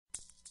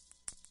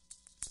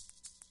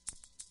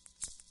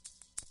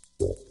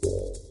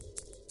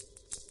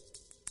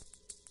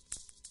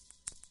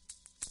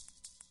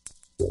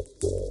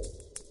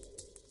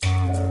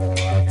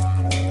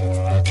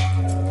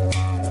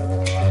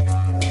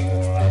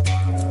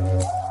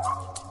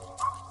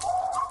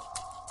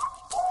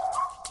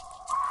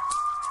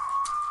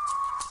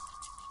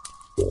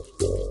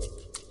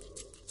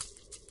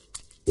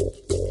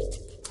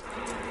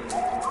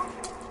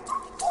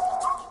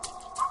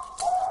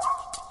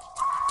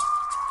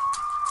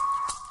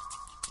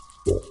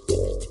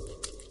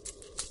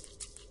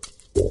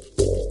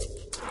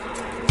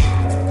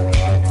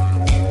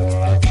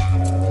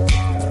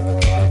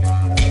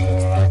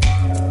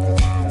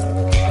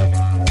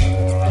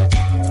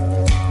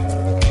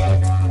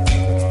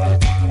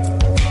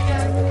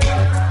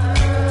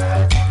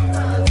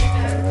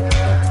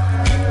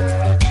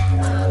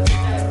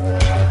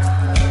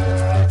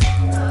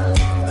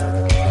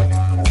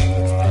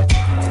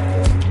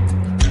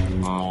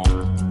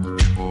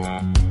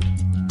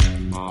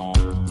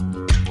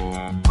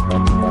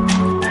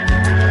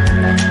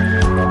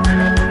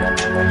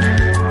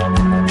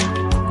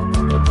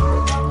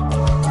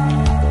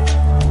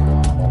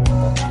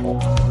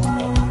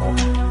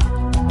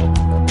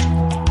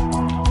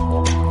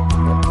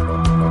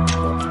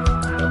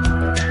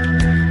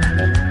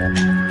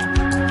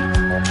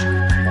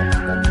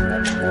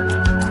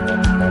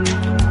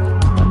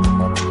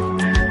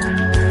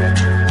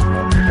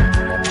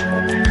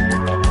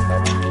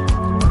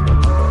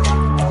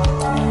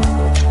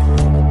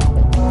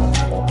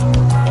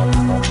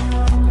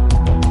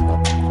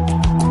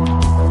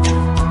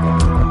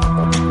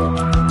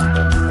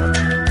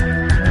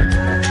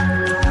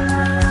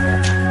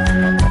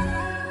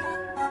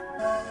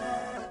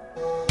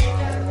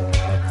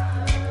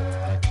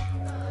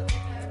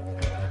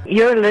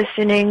You're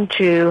listening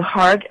to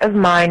Heart of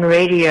Mind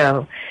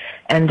Radio,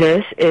 and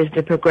this is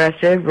the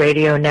Progressive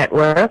Radio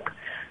Network.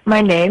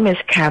 My name is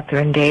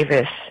Kathryn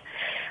Davis.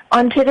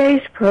 On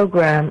today's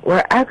program,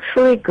 we're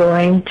actually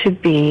going to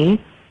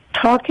be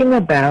talking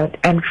about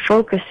and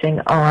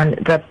focusing on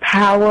the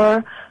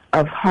power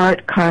of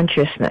heart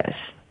consciousness.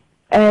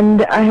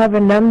 And I have a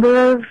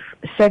number of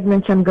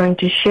segments I'm going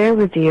to share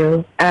with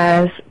you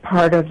as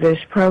part of this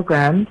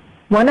program.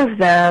 One of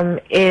them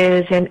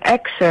is an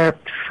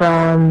excerpt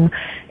from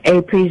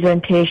a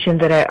presentation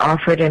that I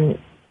offered in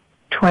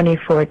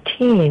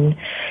 2014,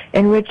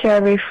 in which I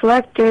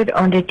reflected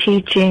on the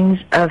teachings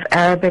of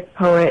Arabic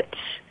poets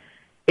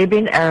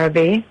Ibn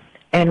Arabi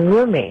and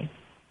Rumi.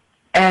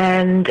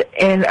 And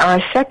in our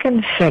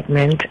second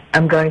segment,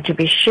 I'm going to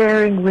be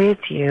sharing with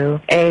you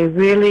a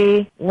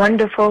really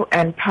wonderful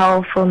and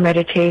powerful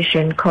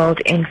meditation called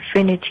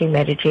Infinity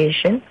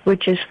Meditation,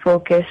 which is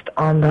focused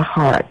on the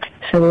heart.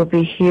 So we'll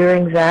be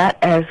hearing that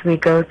as we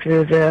go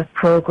through the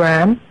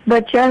program.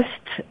 But just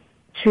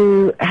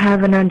to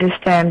have an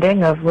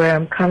understanding of where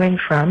I'm coming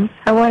from,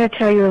 I want to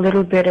tell you a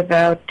little bit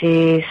about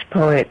these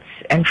poets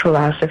and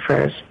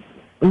philosophers.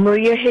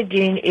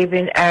 Millennium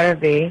Ibn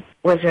Arabi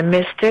was a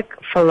mystic,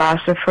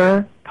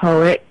 philosopher,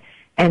 poet,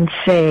 and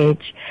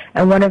sage,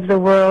 and one of the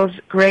world's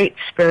great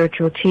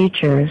spiritual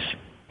teachers.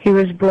 He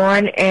was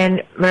born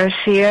in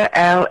Murcia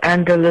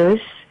al-Andalus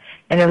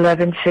in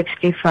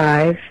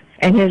 1165,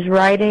 and his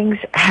writings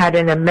had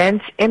an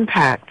immense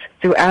impact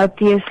throughout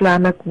the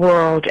Islamic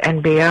world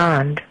and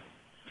beyond.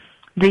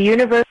 The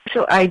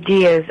universal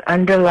ideas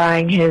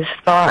underlying his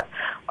thought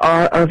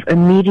are of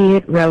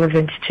immediate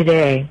relevance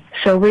today.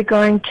 So we're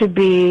going to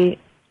be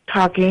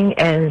talking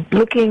and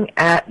looking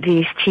at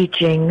these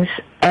teachings.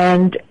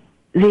 And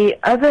the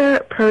other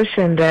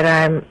person that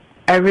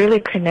I really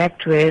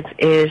connect with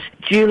is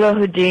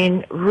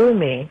Jalaluddin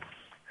Rumi,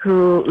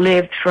 who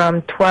lived from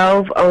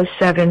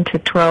 1207 to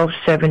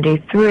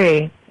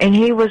 1273. And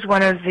he was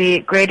one of the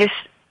greatest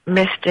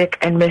mystic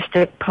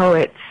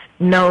poets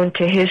known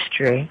to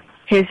history.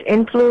 His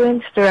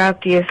influence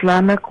throughout the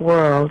Islamic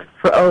world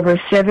for over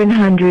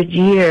 700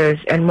 years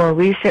and more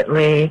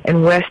recently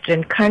in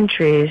Western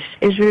countries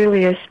is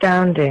really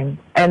astounding.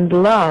 And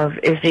love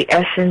is the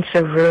essence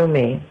of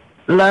Rumi.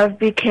 Love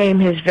became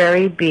his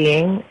very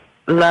being,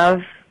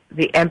 love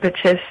the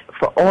impetus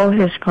for all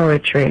his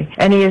poetry.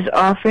 And he is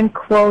often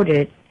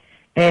quoted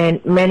in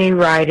many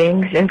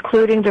writings,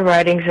 including the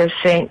writings of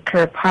Saint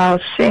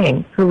Kirpal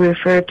Singh, who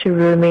referred to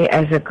Rumi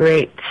as a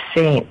great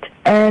saint.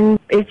 And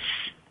it's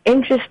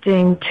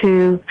interesting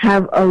to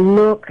have a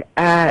look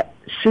at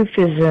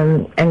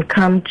Sufism and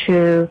come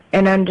to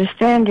an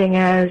understanding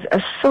as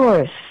a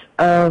source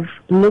of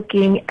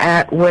looking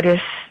at what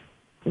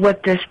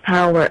this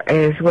power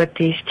is, what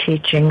these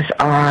teachings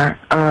are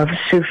of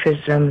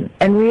Sufism.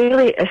 And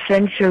really,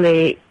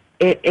 essentially,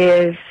 it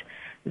is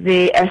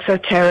the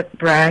esoteric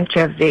branch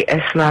of the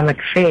Islamic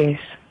faith.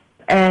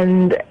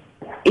 And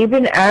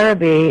Ibn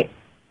Arabi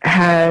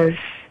has,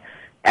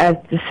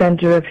 at the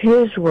center of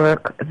his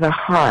work, the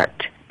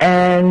heart.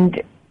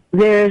 And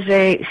there's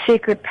a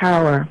secret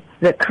power.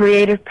 The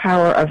creative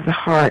power of the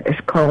heart is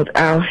called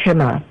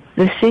al-himma.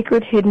 The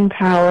secret hidden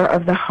power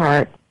of the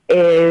heart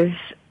is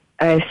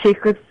a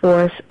secret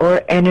force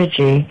or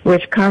energy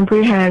which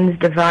comprehends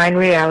divine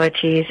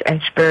realities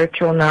and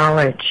spiritual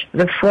knowledge.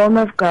 The form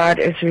of God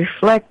is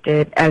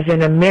reflected as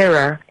in a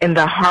mirror in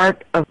the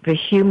heart of the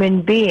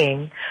human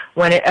being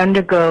when it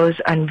undergoes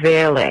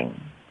unveiling.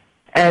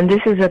 And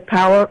this is a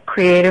power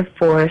creative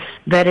force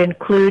that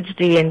includes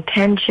the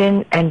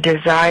intention and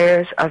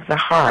desires of the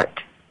heart.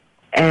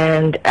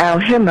 And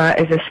al-himma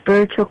is a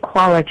spiritual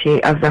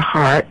quality of the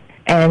heart,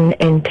 an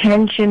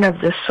intention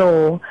of the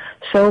soul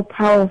so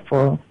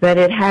powerful that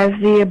it has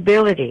the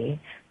ability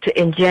to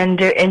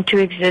engender into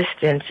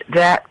existence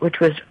that which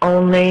was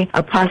only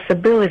a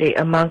possibility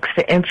amongst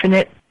the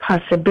infinite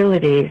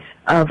possibilities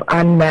of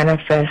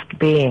unmanifest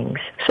beings.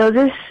 So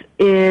this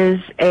is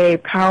a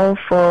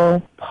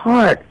powerful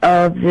part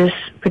of this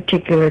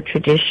particular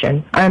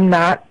tradition. I'm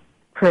not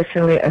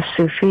personally a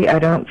Sufi. I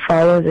don't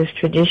follow this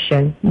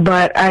tradition,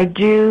 but I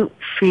do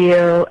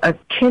feel a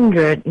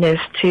kindredness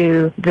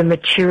to the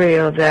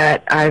material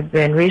that I've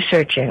been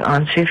researching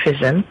on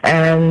Sufism,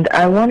 and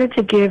I wanted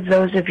to give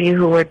those of you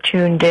who are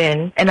tuned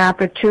in an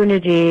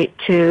opportunity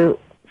to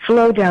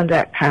flow down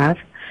that path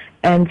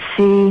and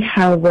see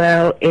how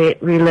well it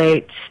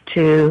relates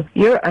to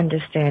your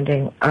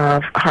understanding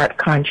of heart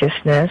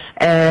consciousness,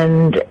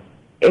 and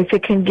if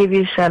it can give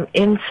you some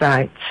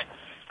insights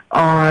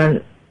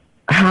on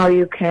how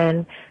you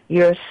can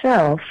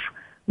yourself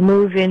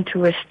move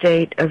into a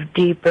state of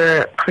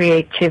deeper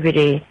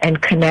creativity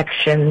and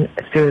connection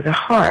through the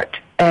heart.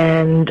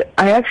 And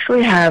I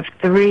actually have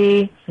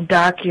 3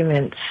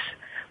 documents.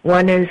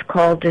 One is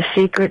called The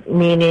Secret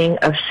Meaning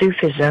of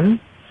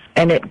Sufism,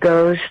 and it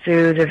goes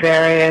through the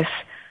various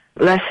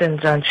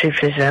lessons on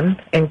Sufism,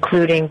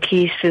 including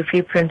key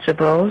Sufi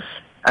principles.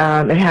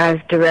 It has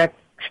direct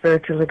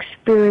spiritual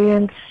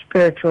experience,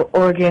 spiritual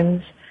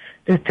organs,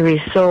 the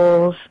 3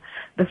 souls,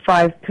 the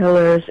 5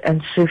 pillars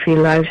and Sufi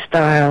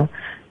lifestyle,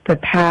 the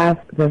path,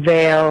 the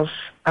veils,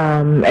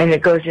 and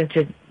it goes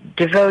into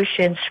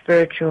devotion,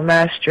 spiritual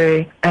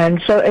mastery.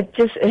 And so it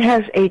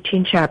has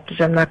 18 chapters.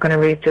 I'm not going to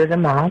read through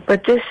them all,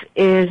 but this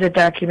is a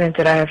document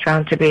that I have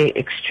found to be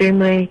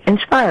extremely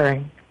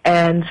inspiring.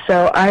 And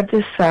so I've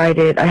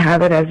decided, I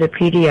have it as a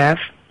PDF.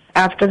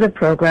 After the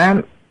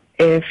program,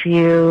 if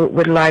you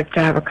would like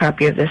to have a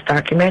copy of this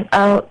document,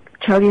 I'll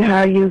tell you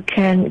how you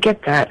can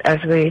get that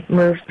as we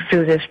move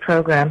through this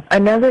program.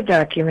 Another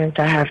document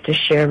I have to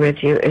share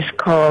with you is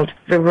called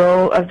The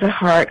Role of the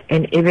Heart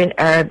in Ibn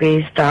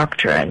Arabi's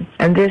Doctrine.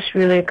 And this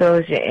really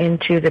goes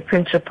into the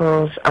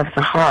principles of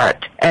the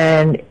heart.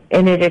 And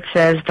in it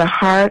says, the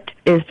heart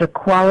is the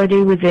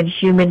quality within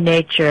human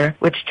nature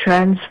which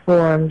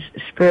transforms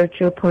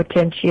spiritual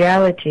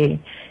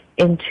potentiality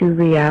into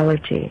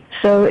reality.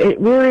 So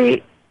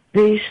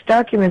these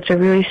documents are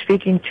really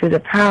speaking to the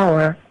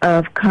power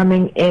of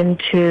coming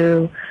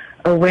into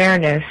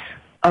awareness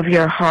of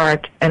your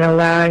heart and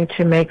allowing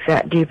to make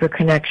that deeper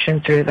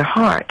connection through the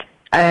heart.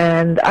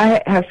 And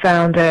I have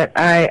found that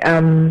I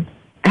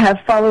have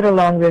followed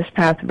along this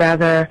path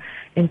rather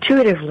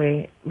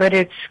intuitively, but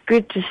it's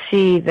good to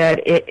see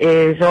that it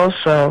is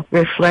also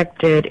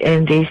reflected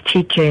in these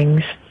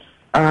teachings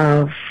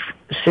of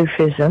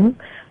Sufism.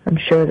 I'm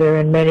sure there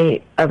are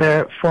many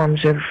other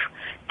forms of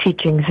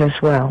teachings as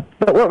well.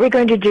 But what we're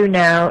going to do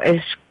now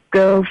is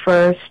go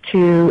first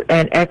to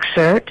an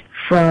excerpt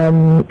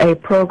from a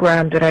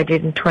program that I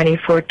did in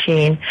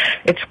 2014.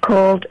 It's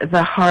called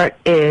The Heart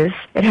Is.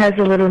 It has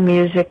a little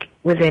music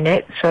within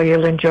it, so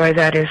you'll enjoy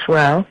that as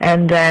well.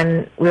 And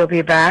then we'll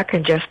be back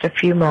in just a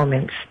few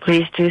moments.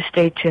 Please do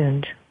stay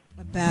tuned.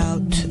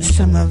 About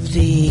some of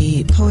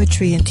the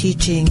poetry and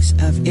teachings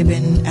of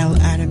Ibn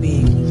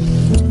Arabi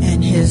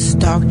and his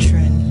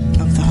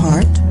doctrine of the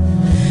heart.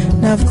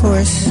 Now, of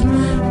course,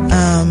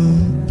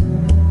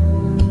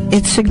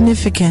 it's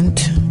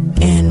significant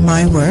in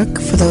my work.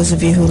 For those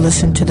of you who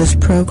listen to this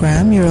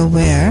program, you're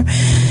aware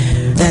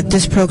that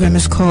this program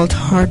is called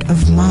Heart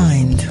of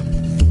Mind.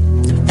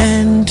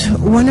 And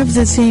one of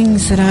the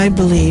things that I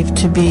believe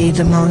to be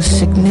the most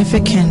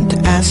significant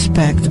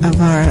aspect of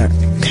our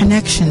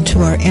connection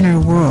to our inner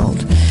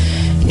world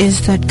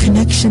is that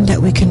connection that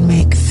we can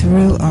make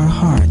through our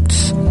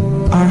hearts.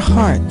 Our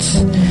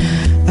hearts,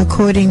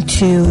 according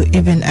to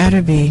Ibn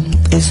Arabi,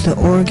 is the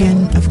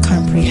organ of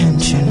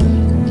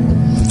comprehension.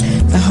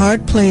 The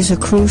heart plays a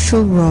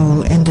crucial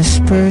role in the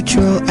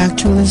spiritual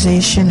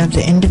actualization of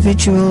the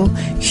individual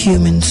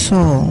human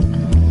soul.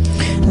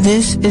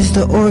 This is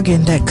the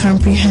organ that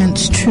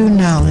comprehends true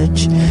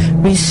knowledge,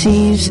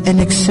 receives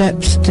and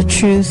accepts the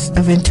truth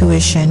of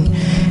intuition,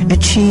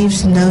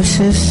 achieves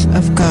gnosis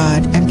of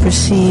God, and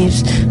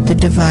perceives the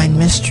divine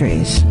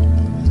mysteries.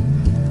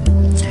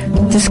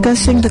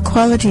 Discussing the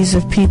qualities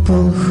of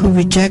people who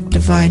reject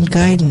divine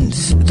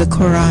guidance, the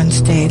Quran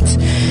states,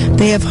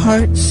 they have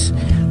hearts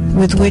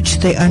with which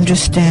they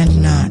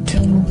understand not.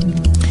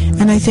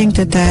 And I think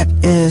that that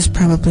is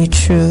probably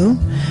true,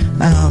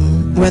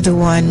 whether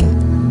one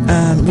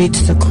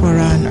reads the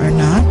Quran or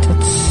not.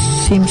 It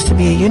seems to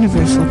be a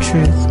universal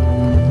truth.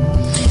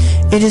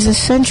 It is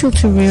essential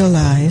to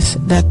realize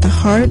that the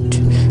heart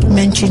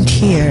mentioned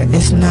here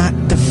is not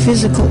the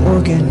physical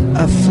organ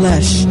of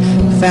flesh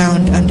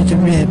found under the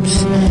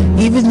ribs,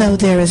 even though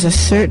there is a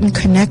certain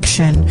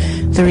connection,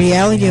 the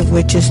reality of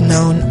which is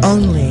known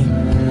only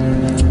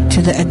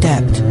to the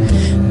adept.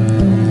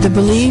 The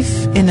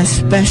belief in a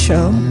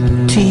special,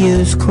 to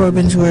use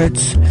Corbin's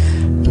words,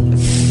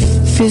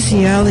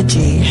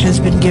 physiology has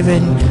been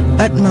given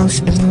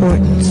utmost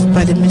importance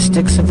by the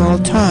mystics of all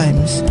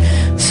times,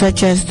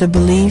 such as the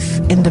belief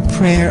in the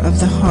prayer of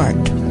the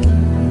heart.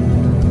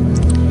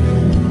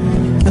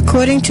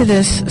 According to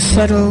this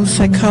subtle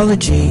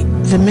psychology,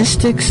 the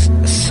mystic's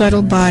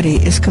subtle body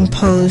is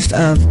composed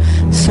of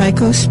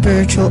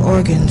psycho-spiritual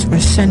organs or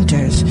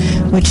centers,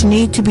 which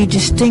need to be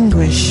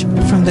distinguished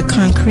from the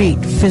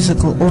concrete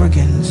physical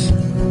organs.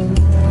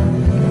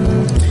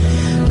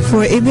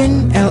 For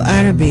Ibn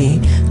Arabi,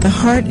 the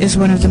heart is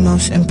one of the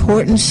most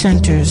important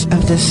centers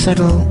of this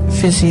subtle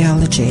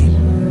physiology.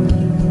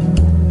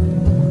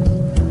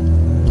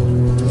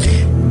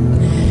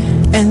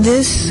 And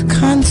this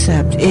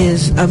concept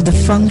is of the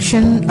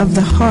function of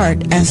the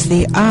heart as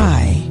the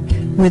eye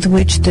with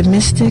which the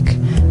mystic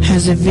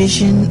has a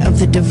vision of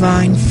the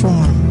divine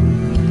form.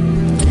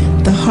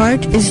 The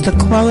heart is the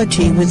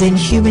quality within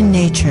human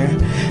nature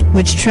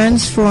which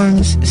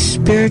transforms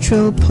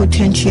spiritual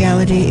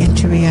potentiality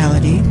into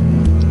reality.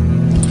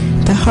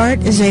 The heart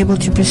is able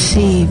to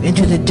perceive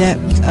into the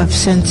depth of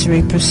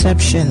sensory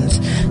perceptions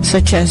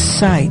such as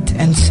sight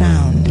and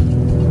sound.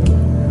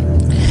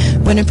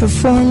 When it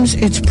performs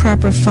its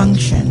proper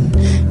function,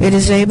 it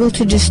is able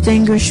to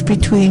distinguish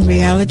between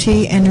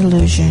reality and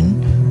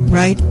illusion,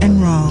 right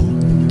and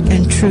wrong,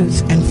 and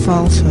truth and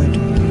falsehood.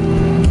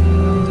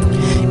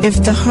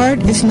 If the heart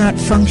is not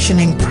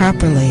functioning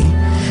properly,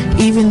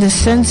 even the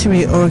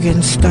sensory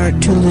organs start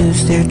to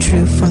lose their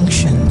true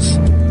functions.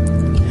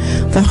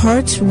 The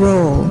heart's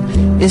role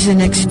is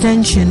an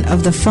extension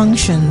of the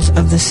functions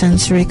of the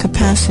sensory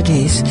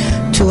capacities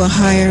to a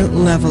higher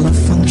level of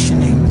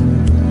functioning.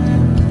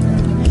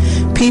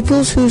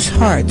 Peoples whose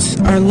hearts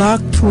are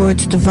locked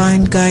towards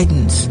divine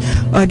guidance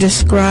are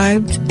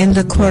described in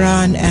the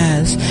Quran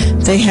as,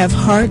 they have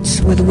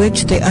hearts with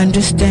which they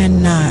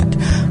understand not,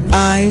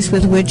 eyes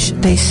with which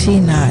they see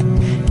not,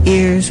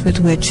 ears with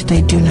which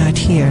they do not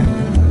hear.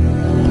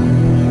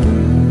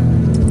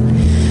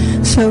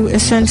 So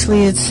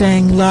essentially it's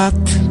saying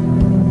locked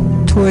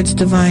towards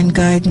divine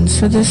guidance.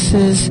 So this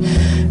is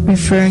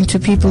referring to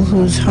people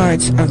whose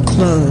hearts are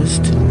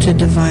closed to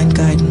divine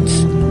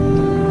guidance.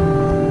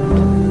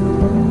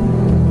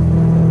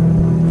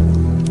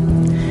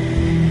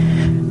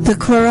 The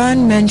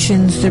Quran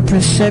mentions the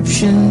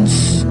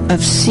perceptions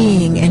of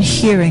seeing and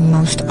hearing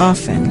most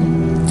often.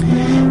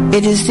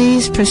 It is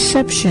these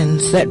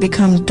perceptions that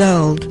become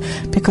dulled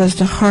because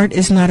the heart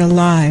is not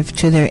alive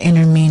to their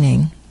inner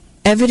meaning.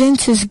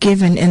 Evidence is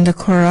given in the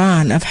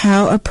Quran of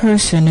how a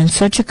person in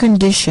such a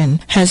condition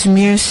has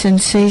mere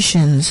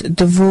sensations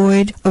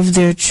devoid of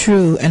their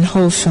true and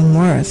wholesome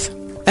worth.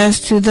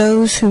 As to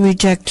those who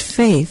reject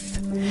faith,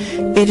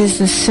 it is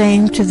the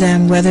same to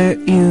them whether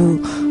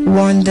you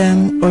warn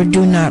them or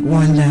do not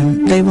warn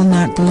them. They will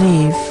not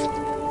believe.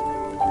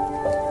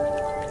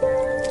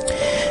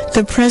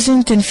 The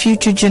present and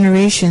future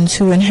generations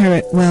who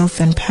inherit wealth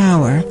and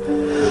power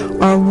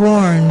are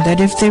warned that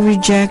if they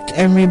reject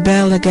and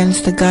rebel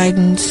against the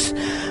guidance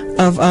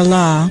of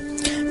Allah,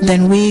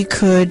 then we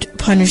could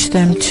punish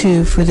them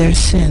too for their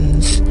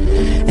sins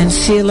and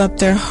seal up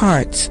their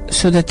hearts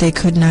so that they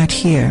could not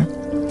hear.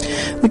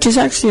 Which is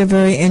actually a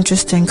very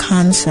interesting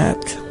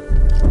concept.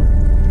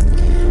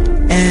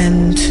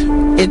 And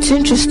it's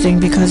interesting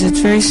because it's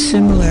very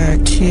similar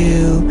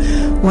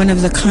to one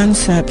of the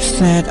concepts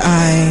that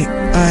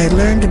I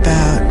learned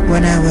about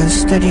when I was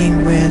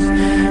studying with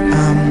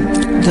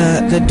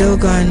the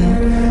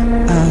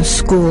Dogon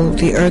school,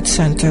 the Earth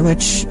Center,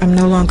 which I'm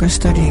no longer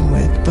studying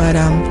with. But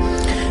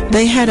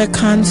they had a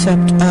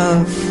concept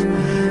of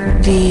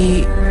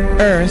the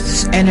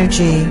Earth's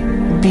energy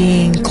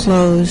being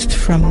closed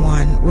from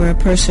one, where a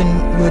person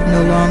would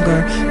no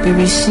longer be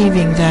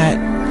receiving that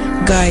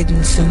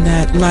guidance and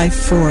that life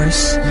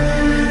force.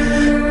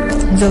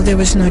 Though there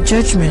was no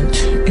judgment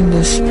in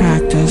this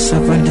practice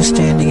of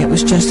understanding, it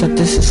was just that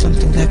this is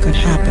something that could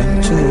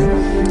happen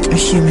to a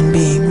human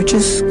being, which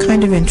is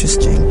kind of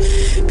interesting,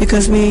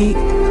 because we,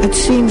 it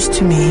seems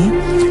to me,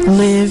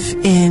 live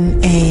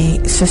in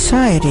a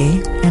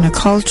society, in a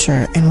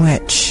culture in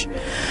which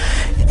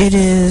it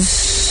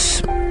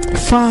is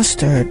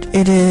fostered,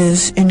 it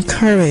is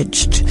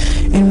encouraged,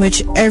 in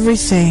which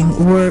everything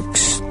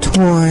works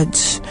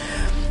towards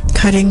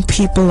cutting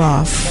people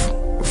off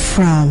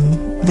from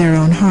their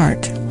own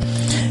heart.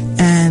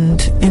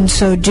 And in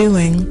so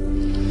doing,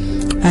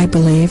 I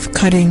believe,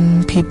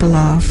 cutting people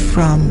off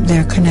from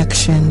their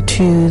connection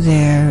to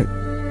their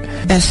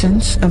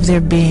essence of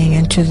their being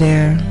and to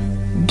their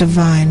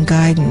divine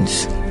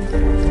guidance.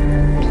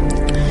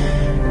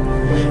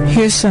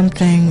 Here's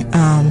something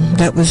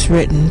that was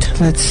written.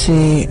 Let's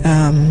see.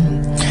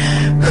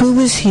 Who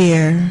is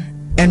here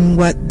and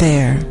what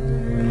there?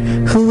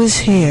 Who is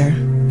here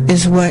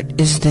is what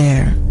is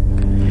there.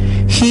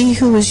 He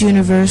who is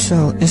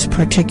universal is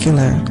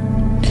particular,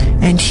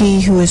 and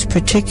he who is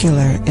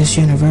particular is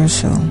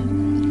universal.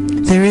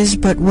 There is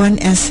but one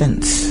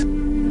essence,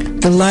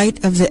 the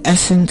light of the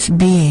essence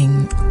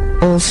being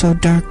also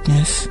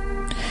darkness.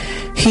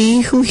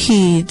 He who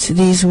heeds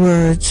these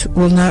words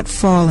will not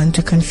fall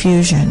into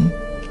confusion.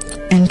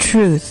 In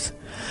truth,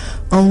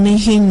 only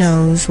he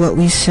knows what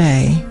we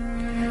say,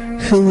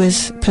 who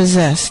is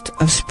possessed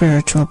of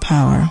spiritual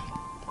power.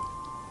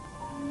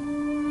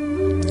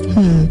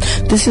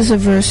 This is a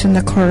verse in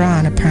the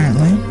Quran,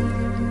 apparently.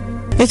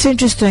 It's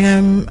interesting.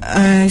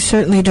 I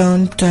certainly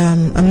don't.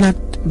 I'm not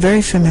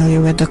very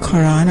familiar with the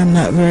Quran. I'm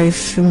not very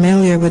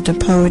familiar with the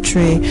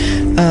poetry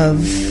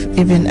of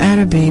Ibn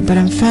Arabi, but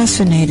I'm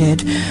fascinated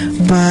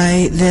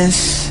by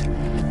this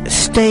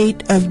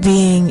state of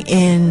being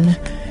in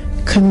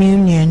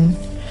communion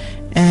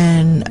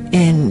and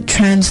in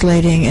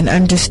translating and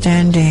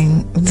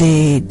understanding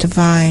the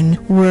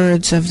divine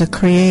words of the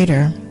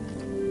Creator.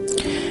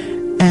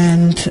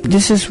 And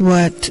this is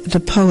what the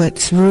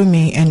poets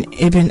Rumi and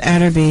Ibn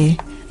Arabi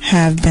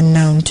have been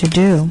known to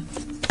do.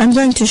 I'm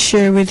going to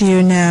share with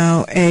you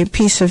now a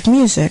piece of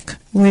music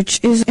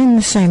which is in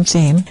the same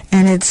theme,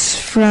 and it's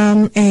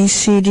from a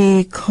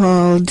CD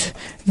called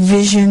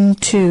Vision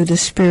 2, The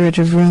Spirit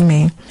of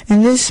Rumi.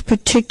 And this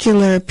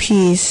particular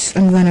piece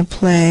I'm going to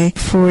play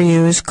for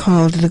you is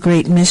called The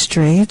Great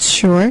Mystery. It's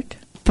short,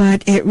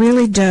 but it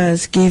really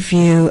does give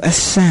you a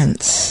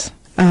sense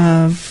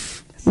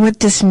of what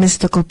this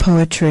mystical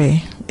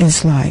poetry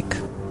is like.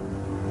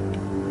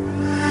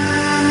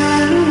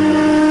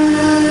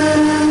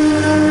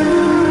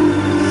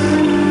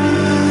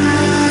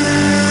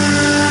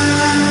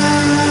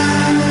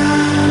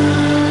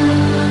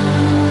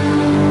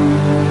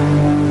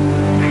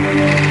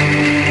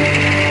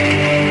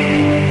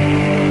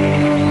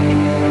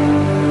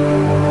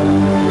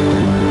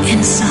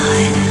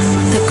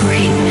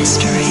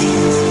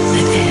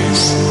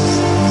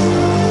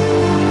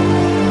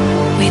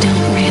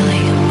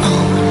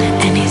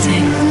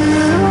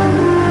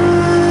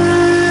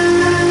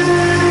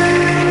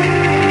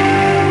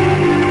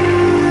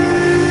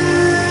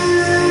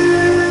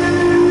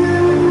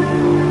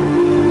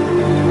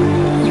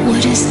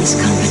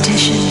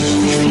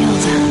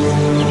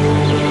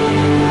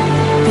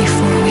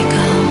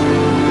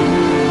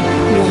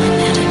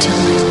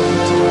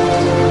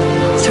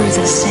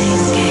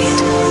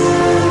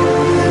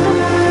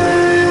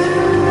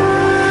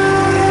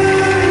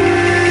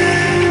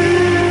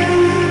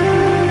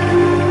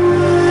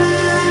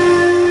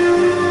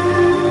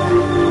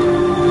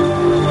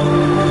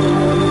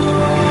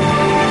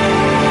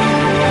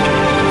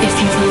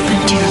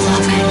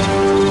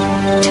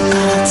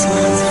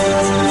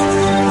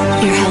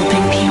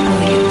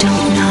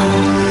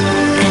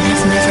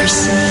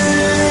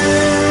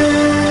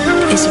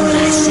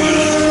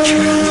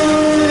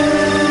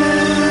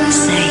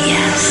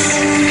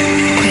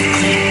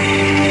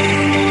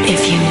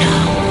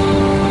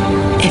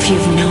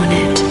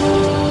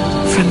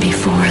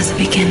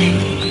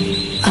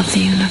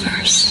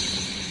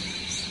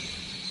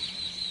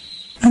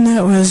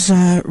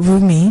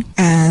 Rumi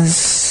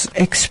as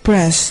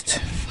expressed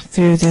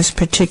through this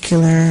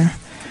particular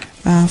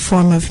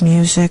form of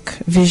music,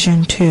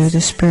 Vision 2,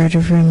 The Spirit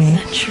of Rumi.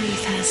 The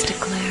truth has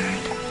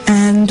declared.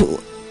 And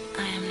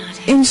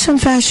in some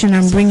fashion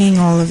I'm bringing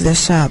all of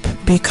this up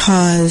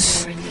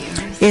because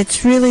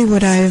it's really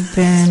what I've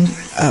been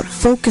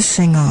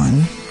focusing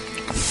on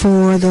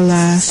for the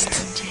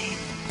last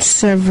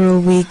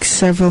several weeks,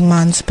 several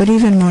months, but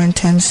even more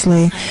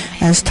intensely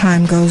as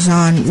time goes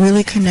on,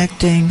 really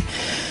connecting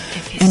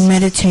and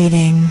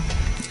meditating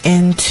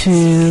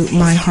into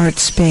my heart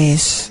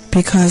space,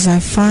 because I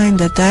find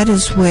that that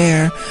is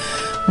where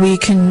we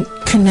can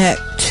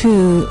connect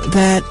to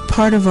that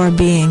part of our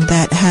being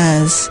that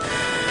has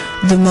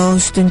the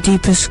most and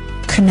deepest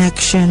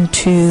connection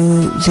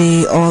to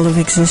the all of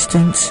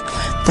existence,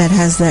 that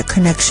has that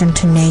connection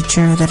to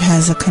nature, that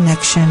has a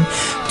connection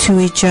to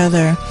each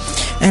other.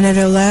 And it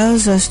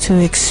allows us to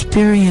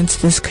experience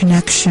this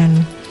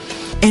connection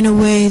in a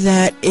way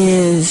that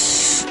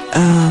is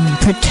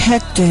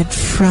protected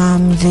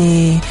from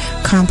the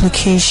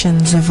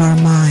complications of our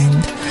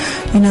mind.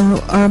 You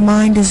know, our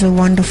mind is a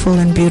wonderful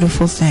and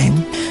beautiful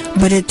thing,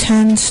 but it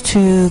tends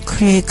to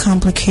create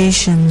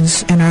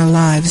complications in our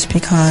lives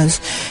because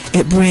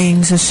it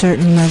brings a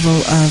certain level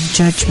of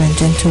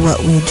judgment into what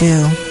we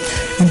do,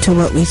 into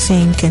what we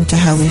think, into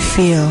how we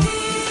feel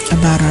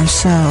about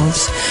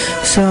ourselves.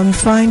 So I'm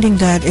finding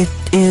that it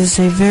is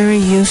a very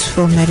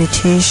useful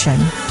meditation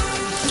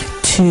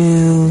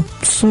to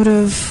sort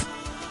of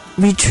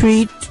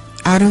retreat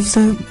out of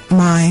the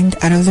mind,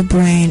 out of the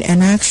brain,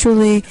 and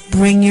actually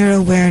bring your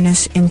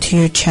awareness into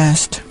your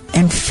chest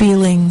and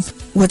feeling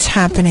what's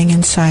happening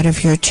inside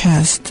of your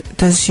chest.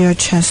 Does your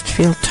chest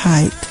feel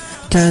tight?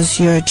 Does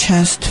your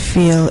chest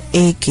feel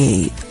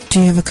achy? Do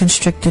you have a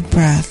constricted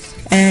breath?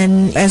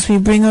 And as we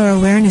bring our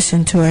awareness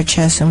into our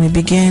chest and we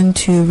begin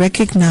to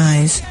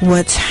recognize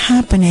what's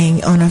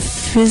happening on a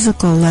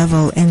physical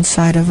level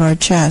inside of our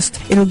chest,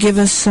 it'll give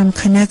us some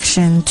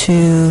connection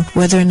to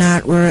whether or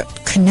not we're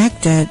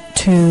connected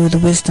to the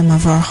wisdom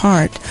of our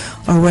heart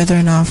or whether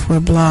or not we're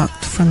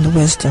blocked from the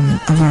wisdom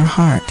of our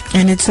heart.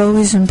 And it's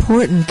always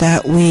important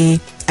that we,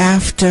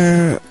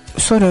 after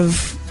sort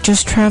of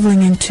just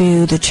traveling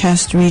into the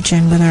chest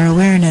region with our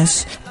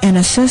awareness and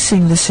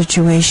assessing the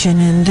situation,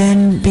 and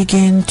then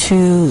begin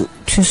to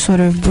sort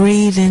of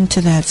breathe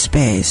into that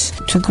space,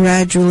 to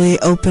gradually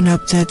open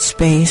up that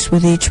space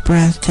with each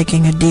breath,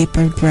 taking a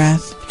deeper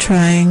breath,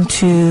 trying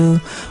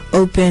to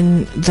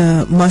open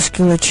the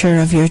musculature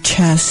of your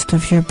chest,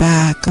 of your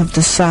back, of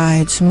the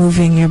sides,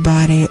 moving your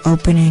body,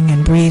 opening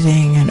and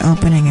breathing and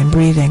opening and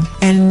breathing.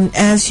 And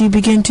as you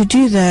begin to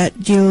do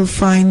that, you'll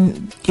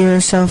find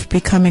yourself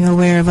becoming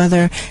aware of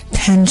other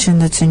tension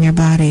that's in your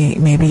body,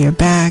 maybe your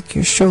back,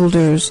 your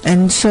shoulders.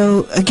 And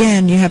so,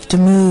 again, you have to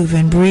move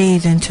and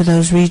breathe into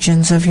those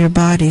regions of your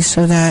body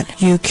so that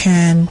you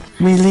can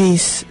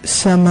release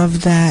some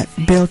of that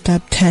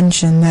built-up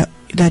tension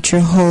that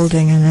you're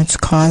holding, and it's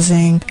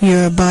causing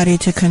your body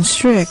to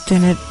constrict,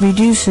 and it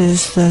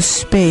reduces the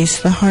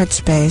space, the heart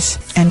space,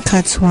 and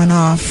cuts one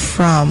off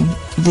from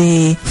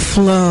the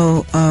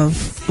flow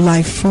of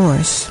life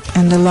force.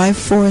 And the life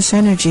force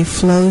energy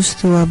flows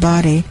through our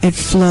body. It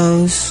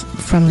flows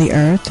from the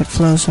earth. It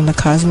flows from the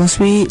cosmos.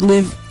 We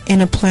live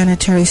in a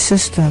planetary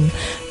system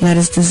that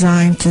is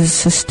designed to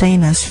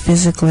sustain us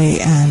physically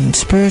and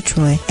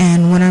spiritually.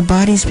 And when our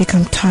bodies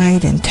become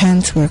tight and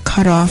tense, we're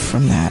cut off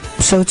from that.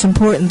 So it's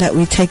important that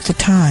we take the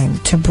time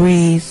to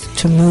breathe,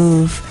 to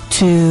move,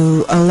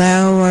 to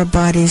allow our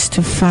bodies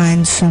to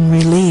find some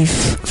relief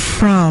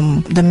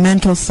from the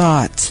mental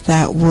thoughts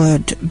that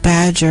would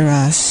badger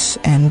us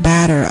and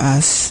batter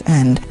us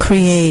and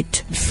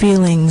create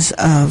feelings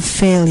of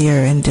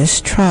failure and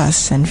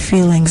distrust and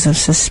feelings of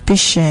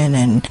suspicion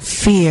and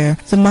fear.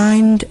 The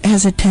mind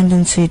has a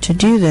tendency to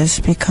do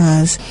this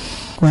because,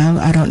 well,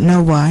 I don't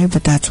know why,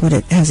 but that's what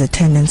it has a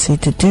tendency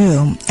to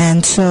do.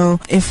 And so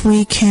if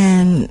we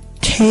can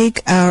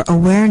take our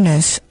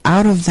awareness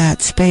out of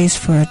that space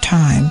for a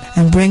time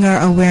and bring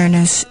our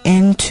awareness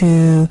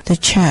into the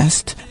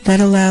chest, that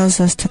allows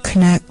us to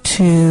connect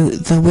to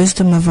the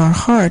wisdom of our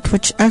heart,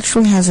 which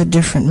actually has a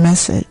different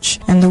message.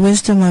 And the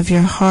wisdom of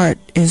your heart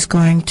is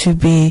going to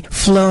be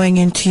flowing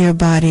into your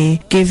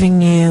body,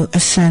 giving you a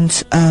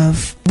sense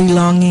of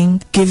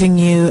belonging, giving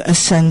you a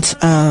sense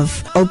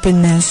of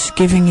openness,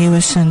 giving you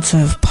a sense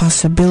of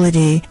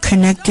possibility,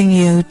 connecting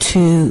you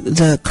to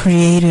the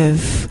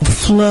creative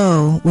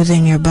flow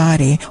within your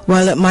body.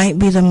 While it might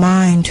be the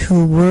mind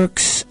who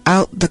works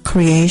out the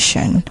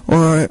creation,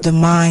 or the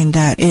mind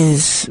that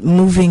is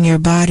moving your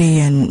body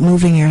and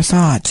moving your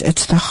thoughts,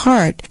 it's the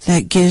heart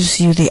that gives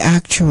you the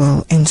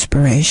actual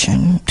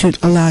inspiration to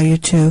allow you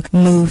to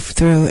move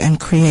through and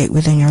create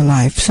within your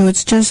life. So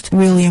it's just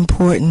really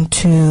important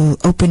to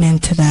open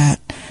into that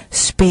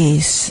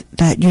space,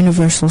 that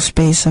universal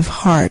space of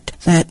heart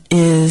that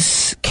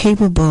is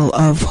capable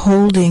of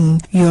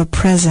holding your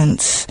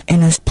presence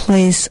in a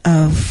place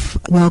of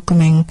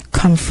welcoming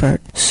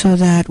comfort, so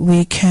that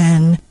we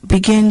can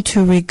begin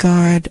to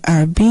regard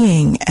our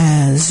being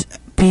as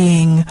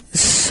being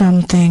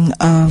something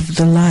of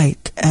the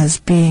light, as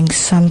being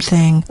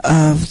something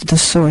of the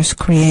source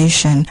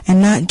creation,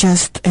 and not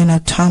just an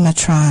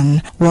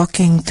automatron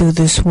walking through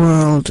this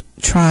world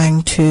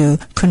trying to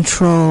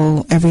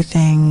control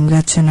everything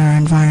that's in our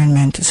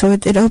environment. So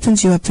it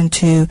opens you up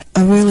into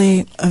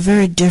a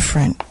very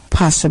different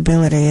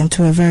possibility,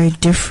 into a very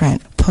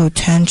different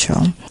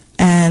potential.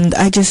 And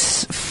I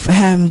just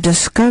am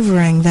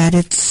discovering that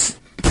it's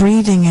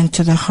breathing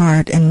into the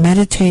heart and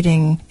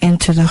meditating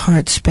into the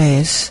heart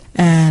space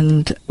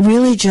and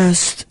really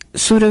just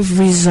sort of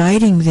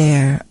residing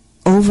there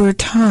over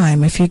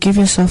time. If you give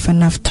yourself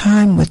enough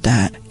time with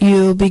that,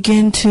 you'll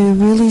begin to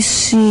really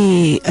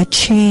see a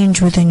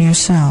change within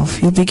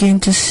yourself. You'll begin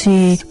to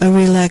see a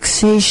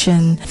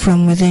relaxation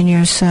from within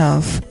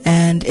yourself,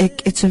 and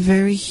it's a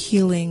very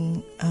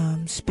healing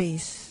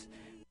space.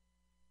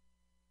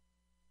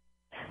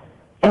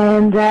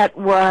 And that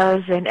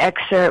was an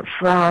excerpt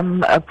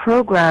from a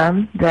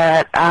program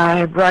that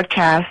I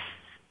broadcast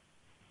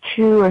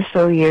 2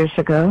 years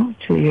ago,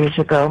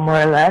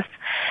 more or less.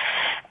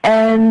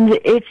 And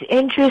it's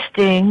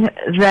interesting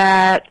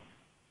that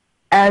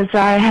as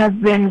I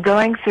have been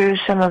going through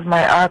some of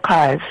my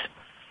archives,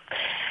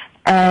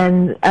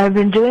 and I've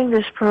been doing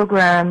this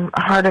program,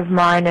 Heart of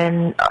Mine,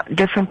 in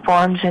different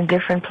forms in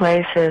different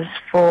places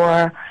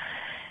for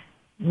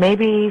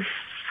maybe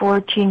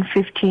 14,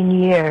 15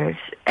 years,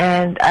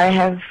 and I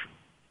have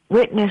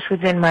witnessed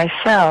within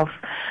myself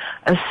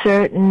a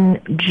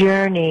certain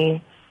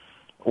journey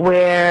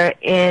where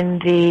in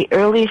the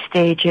early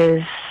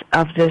stages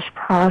of this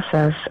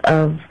process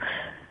of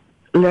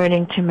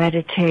learning to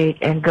meditate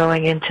and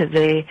going into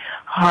the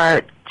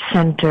heart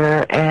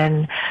center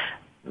and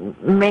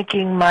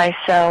making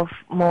myself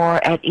more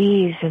at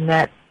ease in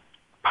that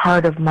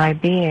part of my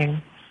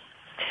being.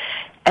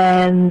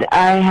 And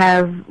I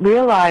have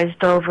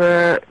realized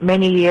over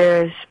many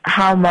years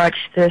how much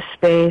this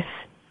space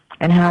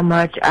and how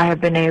much I have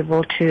been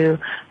able to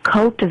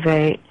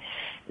cultivate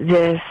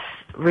this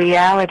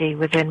reality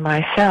within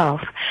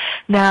myself.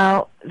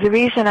 Now, the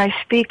reason I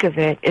speak of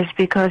it is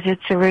because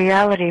it's a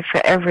reality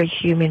for every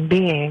human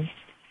being.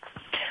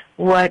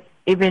 What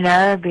Ibn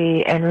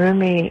Arabi and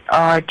Rumi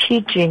are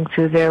teaching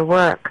through their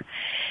work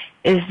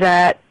is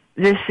that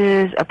this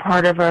is a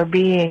part of our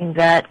being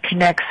that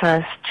connects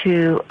us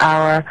to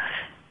our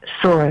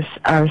source,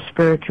 our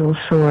spiritual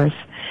source.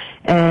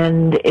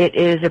 And it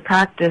is a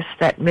practice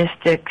that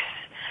mystics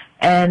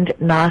and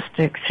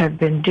Gnostics have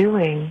been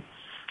doing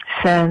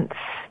sense,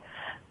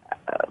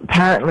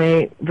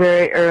 apparently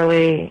very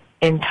early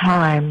in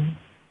time.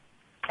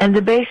 And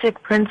the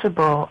basic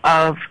principle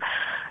of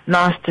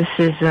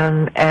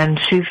Gnosticism and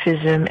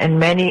Sufism and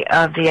many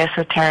of the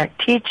esoteric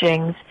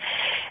teachings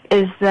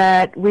is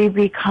that we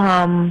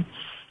become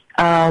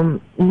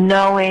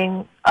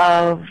knowing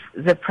of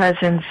the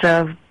presence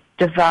of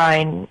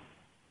divine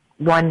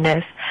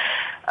oneness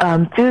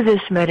through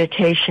this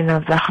meditation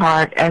of the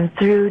heart and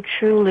through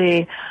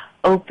truly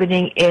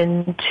opening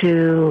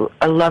into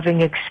a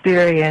loving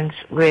experience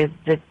with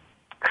the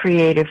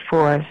creative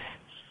force.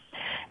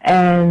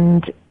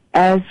 And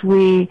as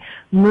we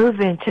move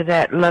into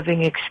that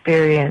loving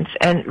experience,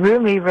 and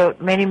Rumi wrote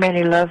many,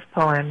 many love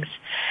poems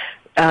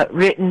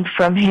written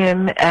from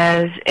him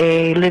as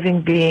a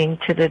living being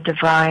to the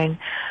divine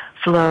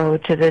flow,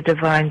 to the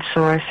divine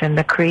source and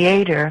the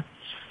creator.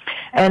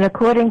 And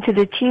according to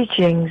the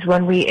teachings,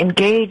 when we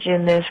engage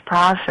in this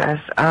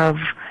process of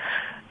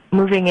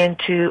moving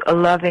into a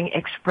loving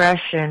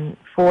expression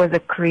for the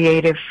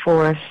creative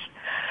force,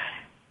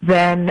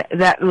 then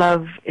that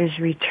love is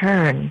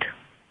returned.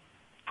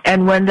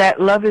 And when that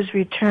love is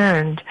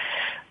returned,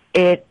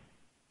 it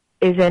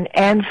is an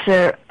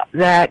answer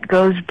that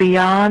goes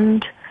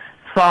beyond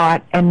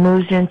thought and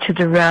moves into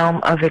the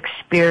realm of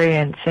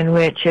experience, in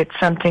which it's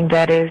something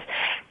that is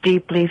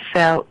deeply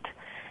felt,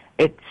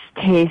 it's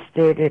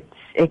tasted,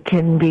 it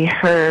can be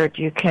heard,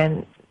 you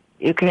can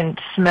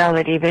smell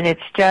it even.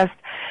 It's just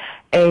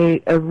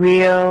a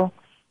real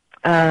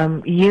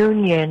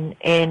union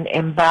in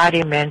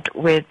embodiment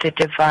with the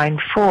divine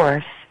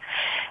force.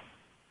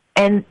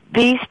 And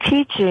these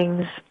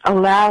teachings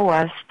allow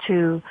us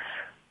to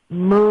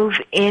move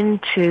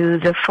into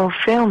the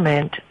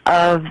fulfillment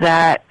of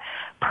that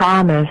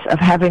promise of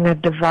having a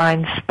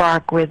divine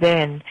spark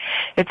within.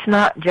 It's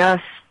not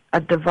just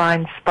a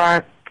divine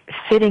spark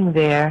sitting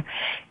there.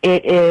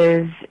 It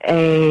is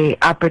an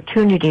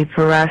opportunity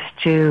for us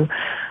to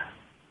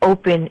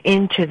open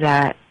into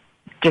that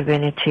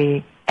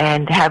divinity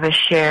and have a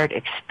shared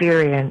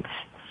experience.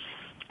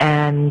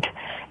 And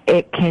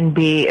it can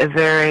be a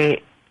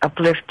very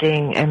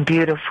uplifting and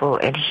beautiful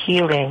and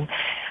healing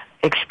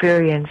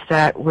experience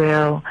that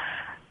will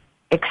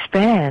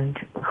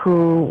expand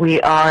who we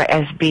are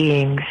as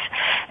beings.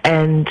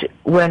 And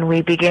when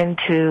we begin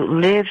to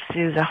live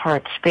through the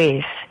heart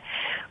space,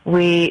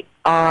 we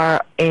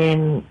are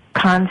in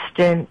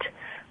constant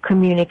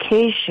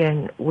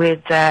communication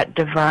with that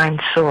divine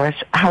source,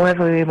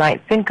 however we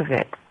might think of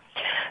it.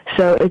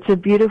 So it's a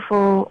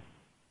beautiful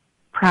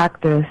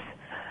practice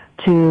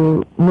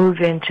to move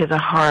into the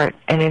heart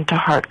and into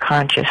heart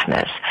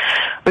consciousness.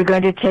 We're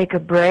going to take a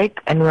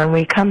break, and when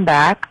we come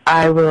back,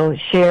 I will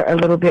share a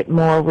little bit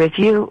more with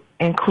you,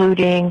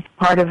 including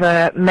part of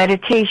a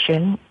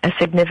meditation, a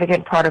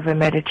significant part of a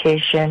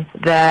meditation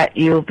that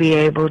you'll be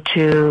able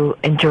to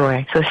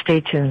enjoy. So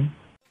stay tuned.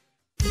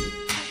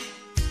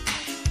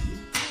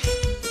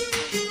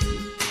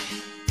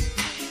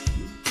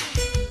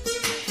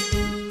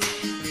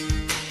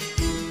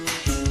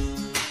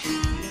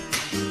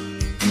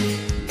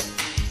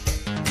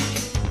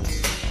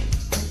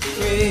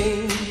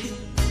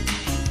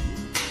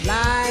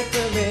 Like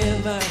a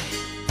river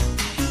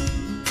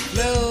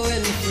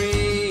flowing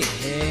free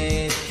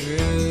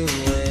through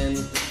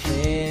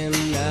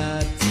infinity,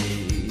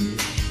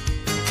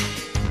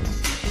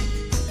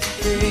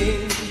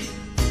 free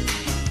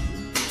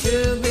to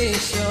be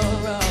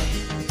sure of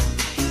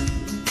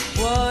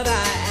what I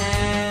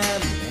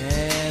am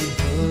and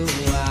who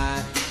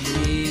I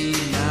need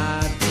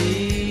not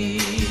be,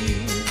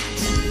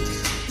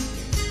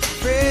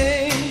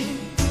 free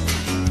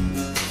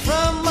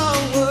from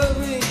all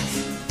worries.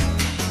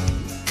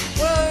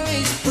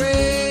 Worries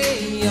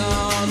prey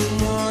on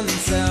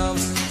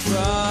oneself's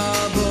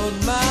troubled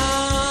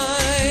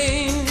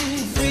mind,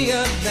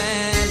 freer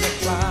than the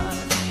clock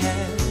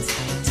hands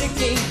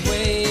ticking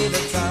away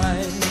the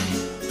time,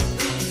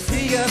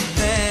 freer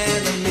than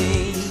the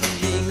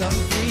meaning of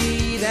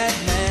free that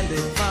man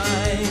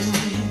defines.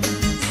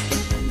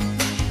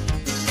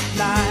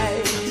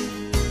 Life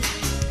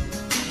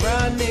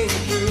running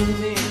through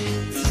me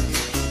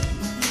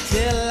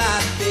till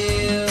I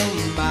feel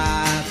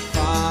my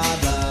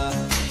Father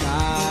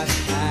God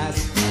has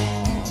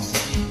called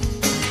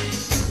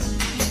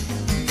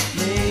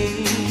me,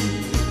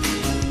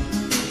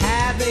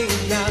 having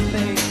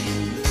nothing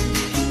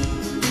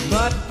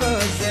but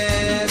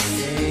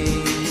possessing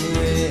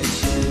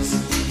wishes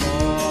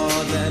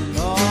more than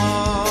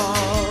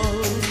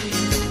all,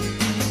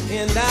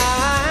 and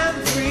I'm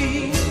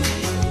free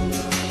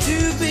to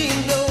be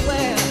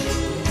nowhere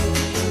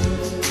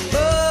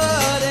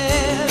but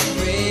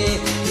every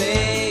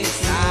place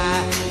I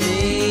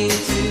need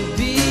to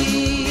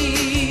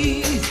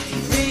be,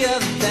 freer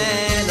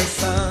than a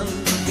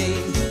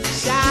sunbeam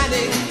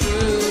shining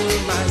through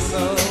my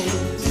soul,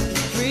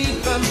 free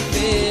from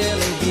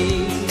feeling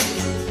heat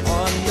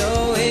or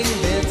knowing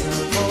bitter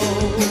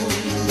cold,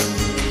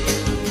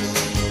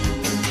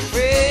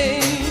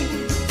 free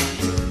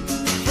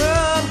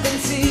from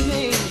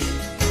conceiving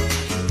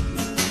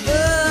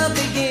the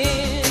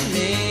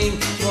beginning,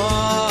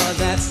 for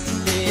that's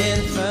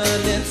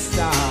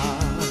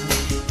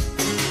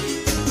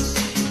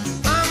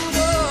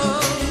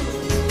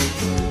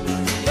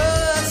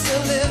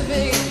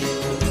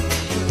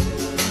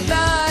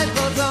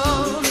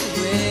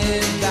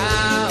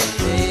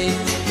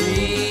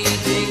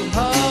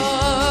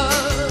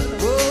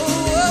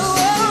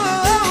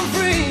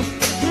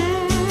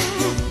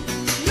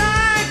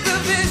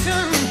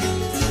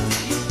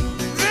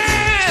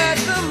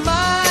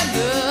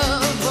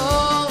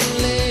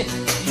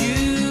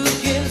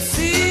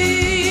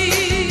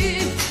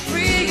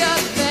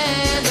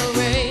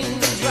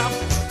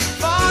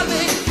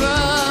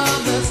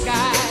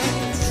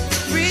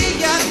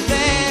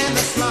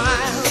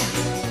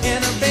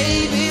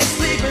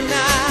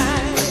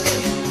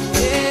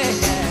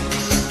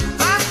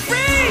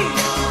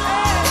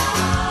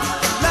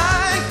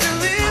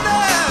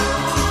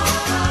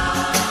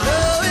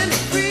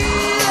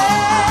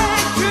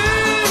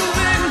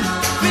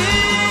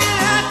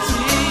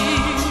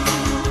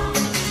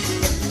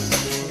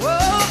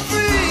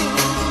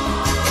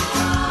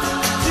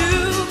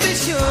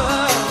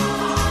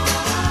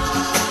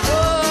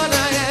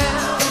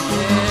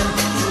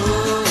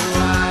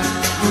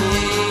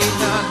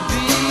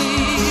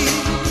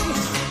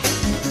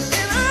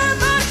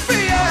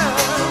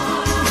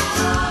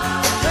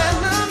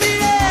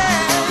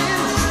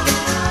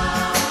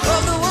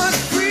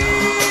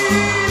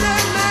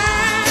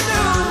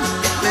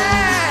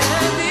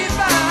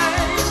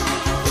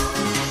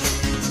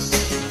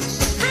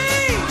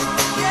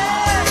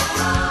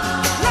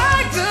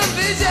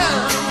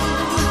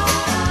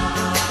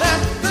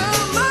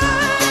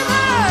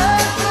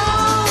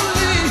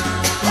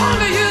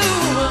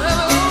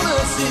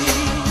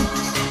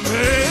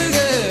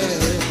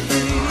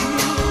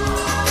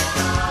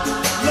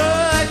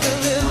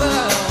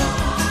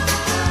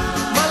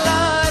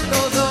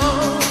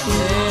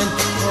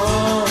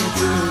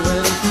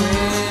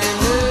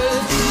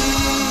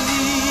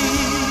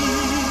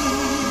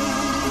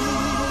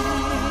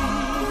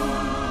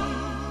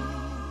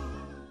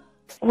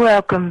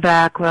Welcome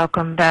back.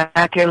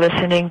 You're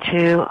listening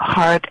to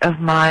Heart of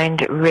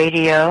Mind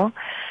Radio.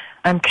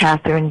 I'm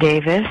Kathryn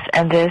Davis,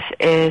 and this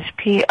is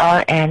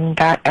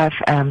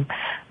PRN.FM,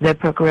 the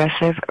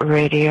Progressive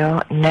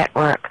Radio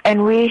Network.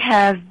 And we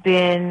have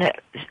been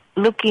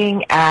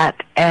looking at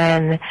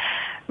and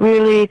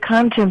really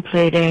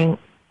contemplating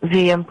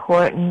the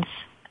importance,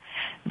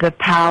 the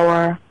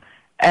power,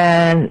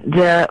 and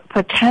the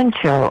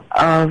potential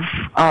of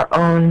our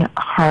own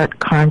heart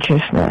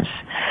consciousness.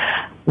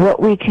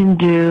 What we can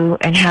do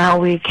and how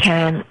we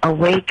can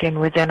awaken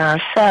within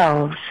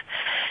ourselves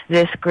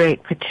this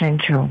great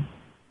potential.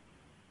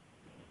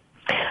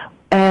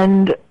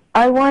 And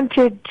I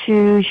wanted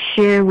to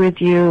share with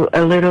you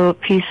a little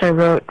piece I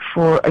wrote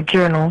for a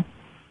journal,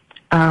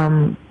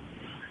 a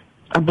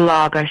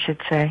blog, I should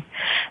say.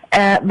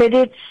 But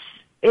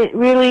it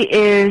really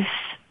is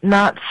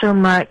not so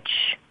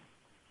much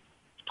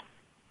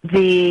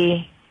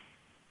the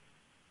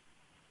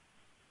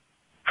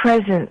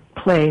present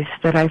place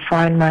that I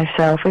find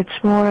myself.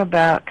 It's more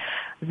about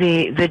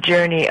the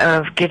journey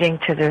of getting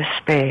to this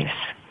space.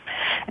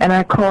 And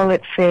I call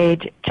it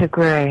Fade to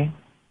Gray.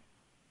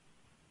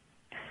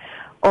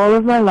 All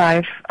of my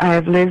life, I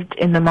have lived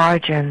in the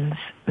margins,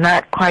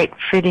 not quite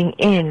fitting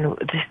in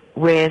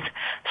with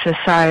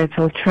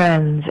societal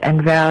trends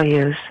and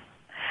values.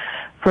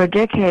 For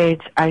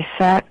decades, I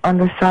sat on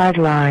the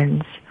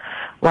sidelines,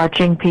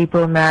 watching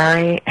people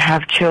marry,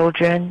 have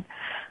children,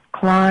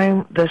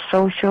 climb the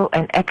social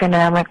and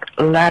economic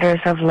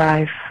ladders of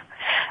life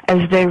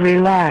as they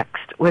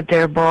relaxed with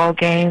their ball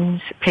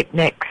games,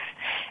 picnics,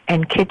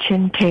 and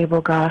kitchen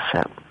table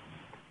gossip.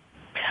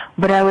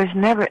 But I was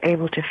never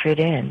able to fit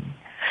in,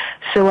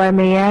 so I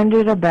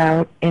meandered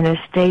about in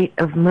a state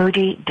of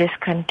moody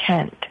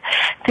discontent,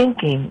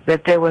 thinking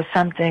that there was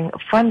something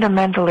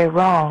fundamentally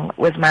wrong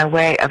with my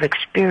way of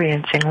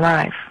experiencing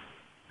life.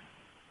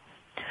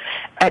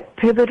 At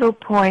pivotal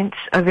points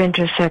of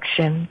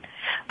intersection,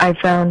 I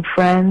found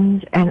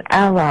friends and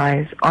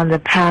allies on the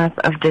path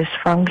of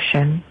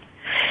dysfunction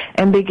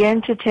and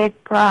began to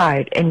take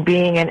pride in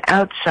being an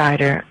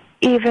outsider,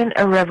 even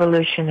a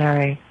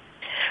revolutionary,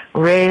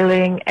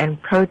 railing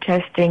and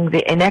protesting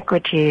the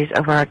inequities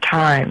of our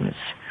times.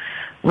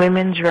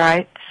 Women's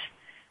rights,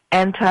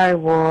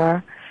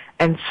 anti-war,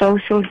 and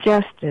social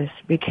justice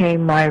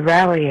became my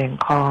rallying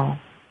call.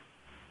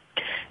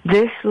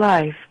 This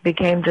life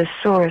became the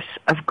source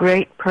of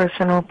great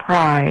personal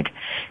pride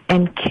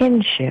and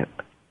kinship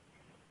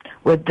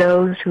with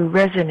those who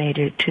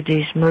resonated to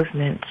these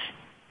movements.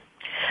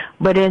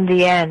 But in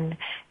the end,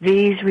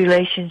 these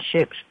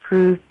relationships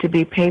proved to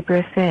be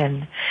paper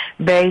thin,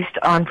 based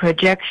on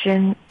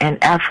projection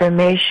and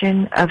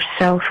affirmation of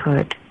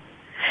selfhood.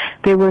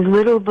 There was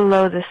little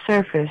below the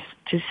surface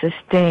to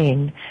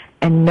sustain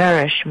and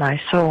nourish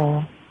my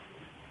soul.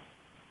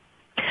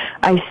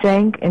 I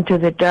sank into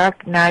the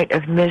dark night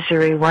of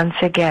misery once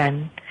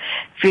again,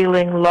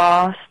 feeling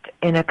lost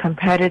in a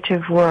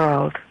competitive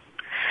world.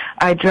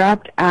 I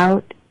dropped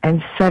out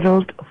and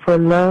settled for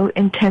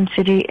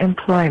low-intensity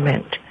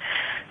employment,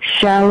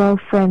 shallow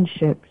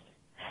friendships,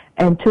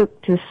 and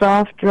took to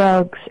soft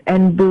drugs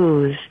and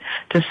booze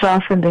to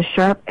soften the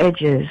sharp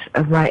edges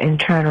of my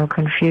internal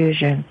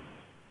confusion.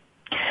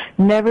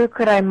 Never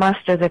could I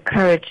muster the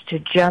courage to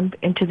jump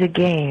into the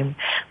game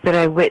that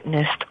I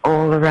witnessed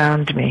all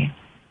around me.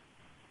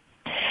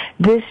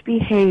 This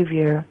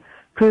behavior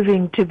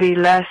proving to be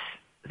less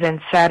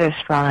than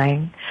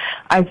satisfying,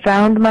 I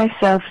found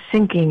myself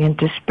sinking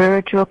into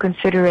spiritual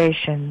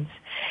considerations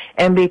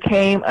and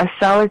became a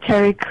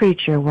solitary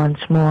creature once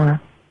more.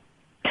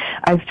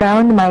 I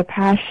found my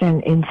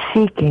passion in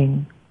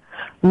seeking,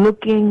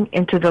 looking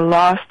into the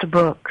lost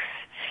books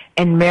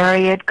and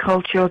myriad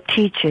cultural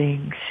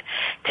teachings,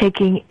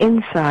 taking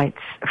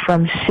insights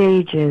from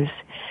sages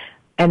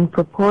and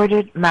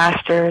purported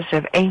masters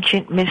of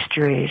ancient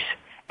mysteries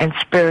and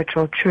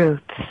spiritual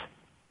truths.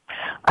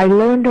 I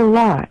learned a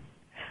lot,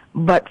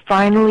 but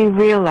finally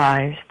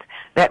realized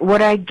that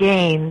what I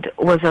gained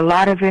was a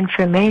lot of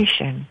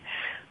information,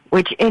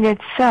 which in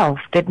itself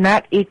did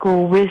not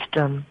equal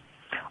wisdom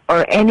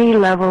or any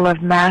level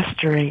of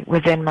mastery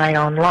within my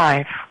own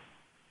life.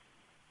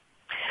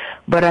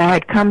 But I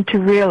had come to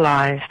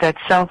realize that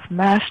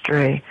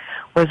self-mastery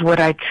was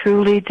what I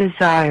truly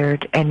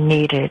desired and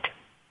needed.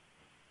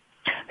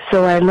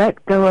 So I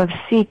let go of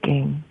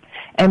seeking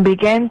and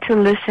began to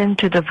listen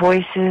to the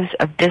voices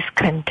of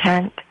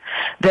discontent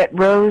that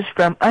rose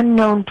from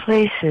unknown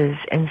places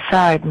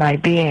inside my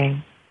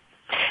being.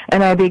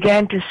 And I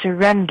began to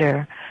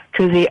surrender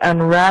to the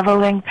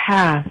unraveling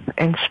path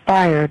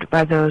inspired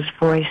by those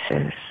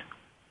voices.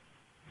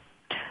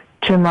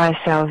 To my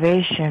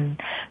salvation,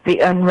 the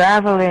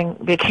unraveling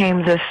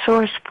became the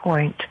source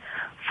point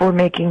for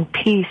making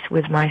peace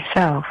with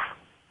myself,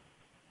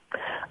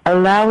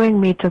 allowing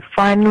me to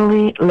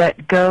finally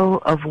let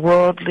go of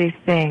worldly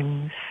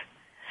things.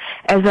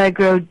 As I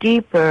grow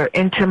deeper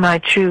into my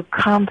true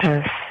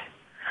compass,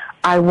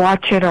 I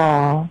watch it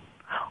all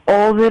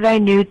that I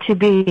knew to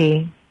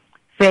be,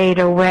 fade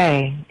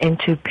away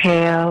into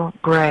pale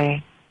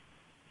gray.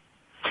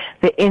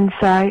 The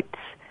insights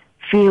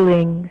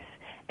feelings,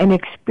 and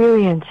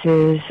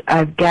experiences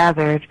I've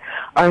gathered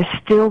are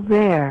still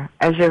there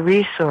as a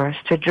resource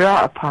to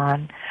draw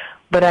upon,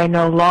 but I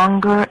no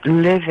longer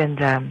live in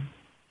them.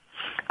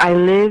 I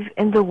live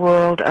in the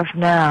world of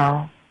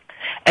now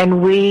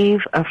and weave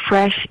a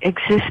fresh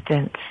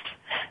existence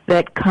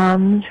that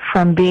comes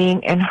from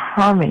being in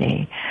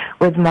harmony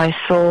with my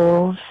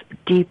soul's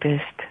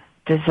deepest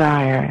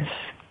desires.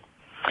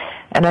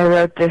 And I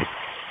wrote this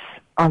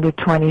on the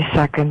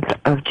 22nd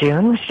of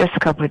June, just a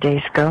couple of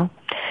days ago.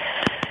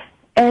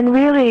 And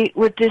really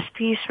what this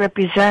piece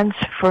represents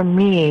for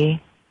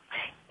me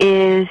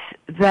is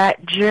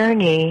that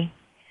journey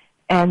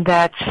and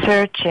that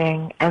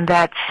searching and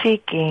that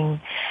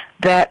seeking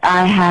that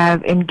I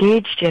have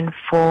engaged in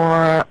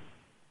for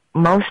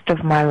most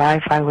of my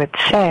life, I would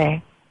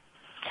say,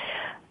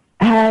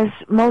 has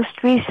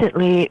most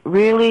recently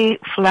really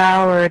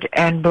flowered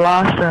and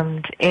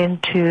blossomed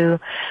into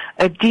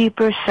a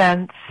deeper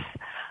sense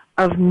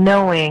of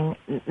knowing,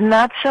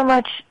 not so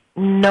much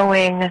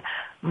knowing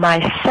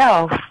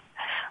myself,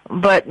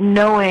 but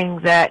knowing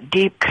that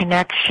deep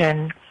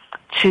connection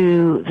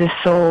to the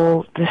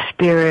soul, the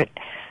spirit,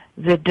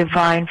 the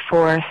divine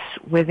force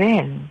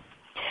within.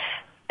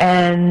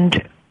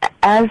 And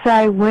as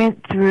I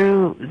went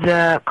through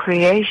the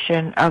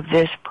creation of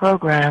this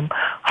program,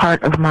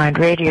 Heart of Mind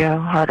Radio,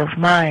 Heart of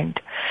Mind,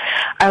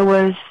 I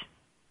was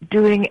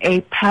doing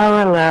a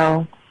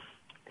parallel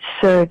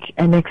search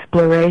and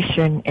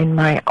exploration in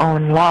my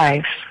own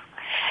life.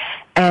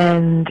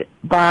 And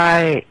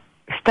by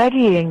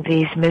studying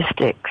these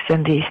mystics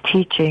and these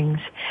teachings,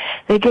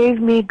 they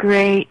gave me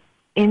great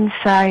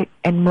insight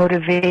and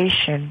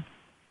motivation.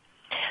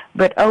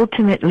 But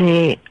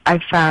ultimately, I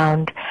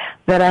found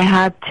that I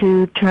had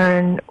to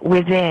turn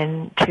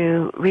within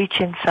to reach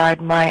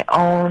inside my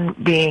own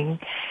being,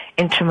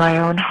 into my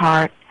own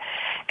heart,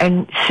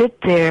 and sit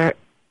there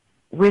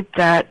with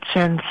that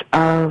sense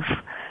of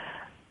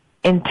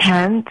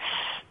intense,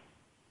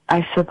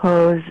 I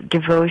suppose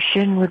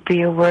devotion would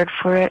be a word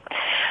for it,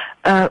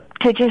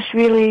 to just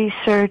really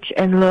search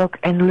and look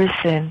and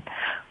listen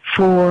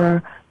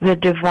for the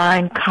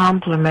divine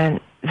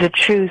complement, the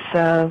truth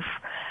of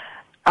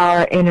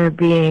our inner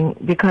being,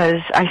 because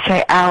I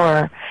say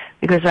our,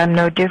 because I'm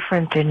no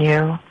different than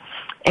you.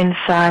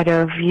 Inside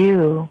of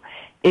you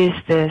is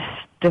this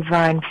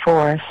divine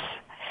force.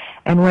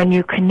 And when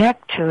you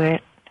connect to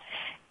it,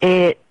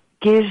 it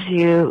gives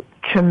you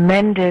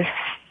tremendous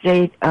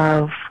state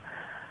of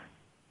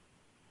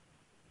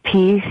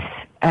peace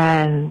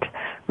and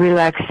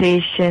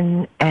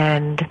relaxation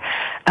and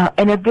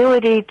an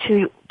ability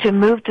to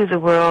move through the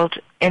world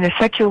in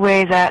such a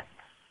way that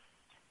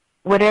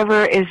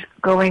whatever is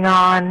going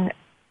on,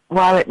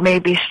 while it may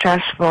be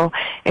stressful,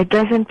 it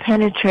doesn't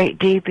penetrate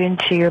deep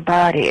into your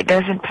body. It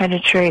doesn't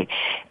penetrate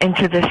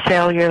into the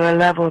cellular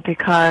level,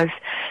 because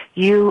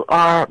you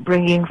are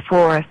bringing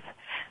forth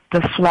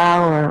the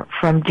flower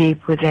from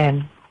deep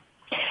within.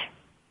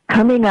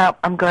 Coming up,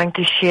 I'm going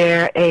to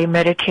share a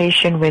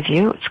meditation with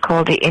you. It's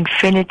called the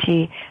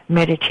Infinity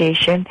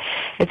Meditation.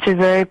 It's a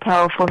very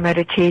powerful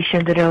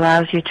meditation that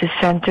allows you to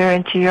center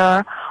into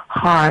your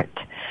heart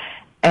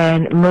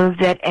and move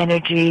that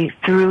energy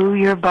through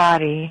your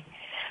body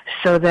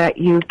so that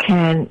you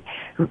can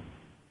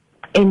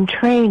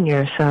entrain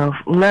yourself,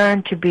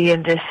 learn to be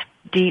in this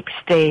deep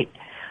state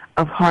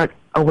of heart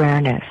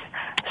awareness.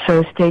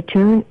 So stay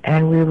tuned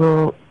and we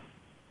will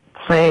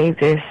play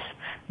this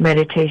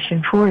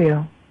meditation for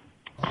you.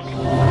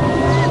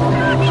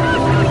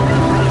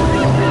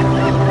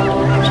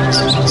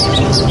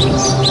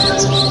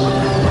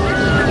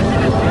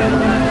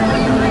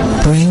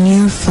 Bring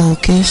your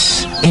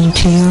focus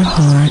into your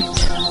heart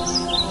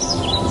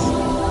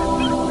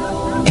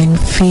and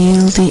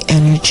feel the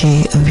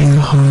energy of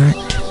your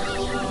heart.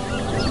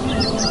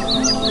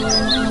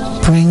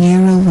 Bring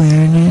your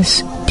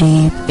awareness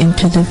deep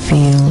into the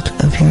field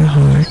of your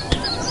heart.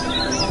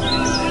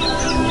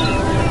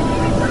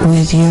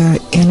 With your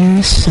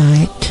inner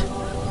sight,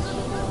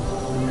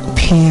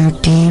 peer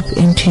deep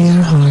into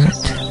your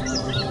heart.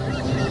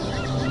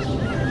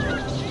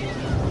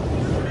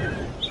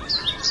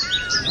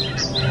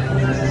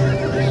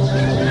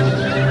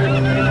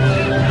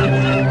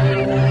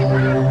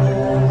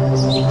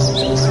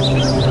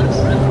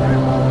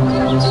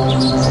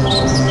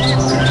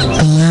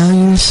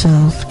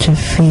 Yourself to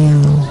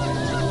feel,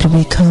 to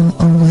become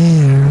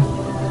aware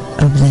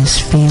of this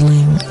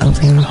feeling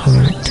of your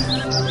heart.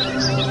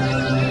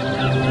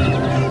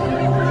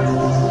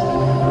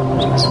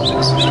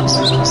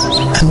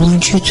 I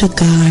want you to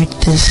guide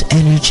this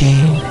energy,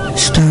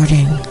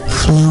 starting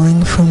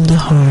flowing from the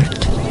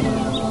heart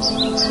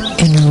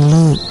in a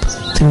loop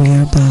through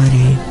your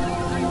body.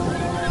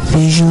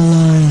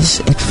 Visualize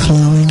it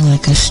flowing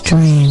like a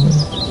stream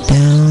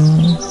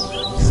down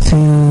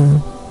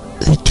through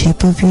the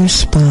tip of your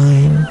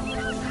spine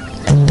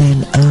and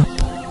then up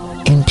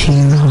into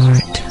your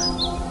heart.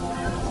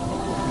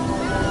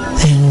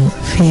 Then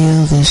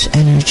feel this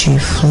energy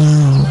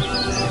flow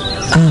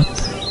up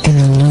in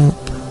a loop,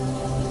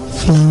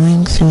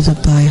 flowing through the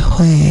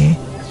baihui,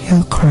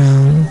 your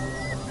crown,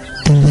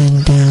 and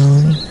then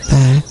down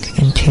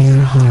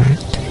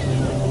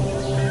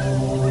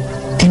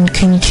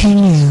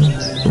Continue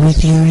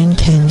with your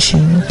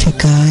intention to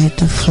guide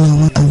the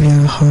flow of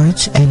your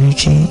heart's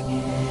energy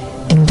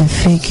in the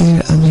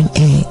figure of an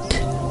 8.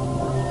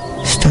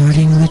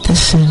 Starting with the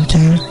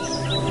center,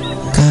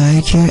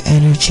 guide your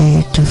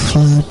energy to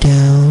flow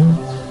down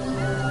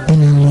in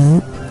a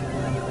loop,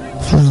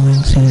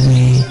 flowing through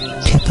the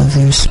tip of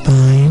your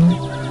spine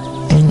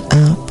and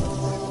up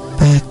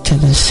back to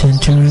the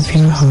center of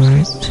your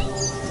heart.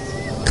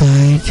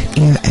 Guide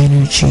your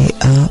energy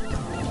up,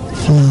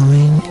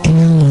 flowing in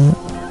a loop,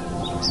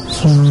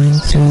 flowing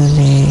through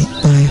the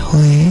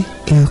Baihui,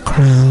 your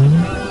crown,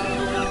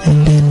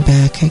 and then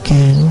back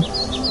again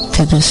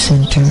to the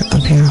center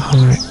of your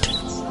heart.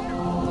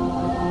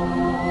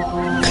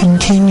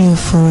 Continue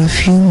for a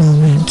few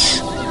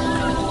moments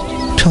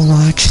to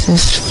watch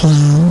this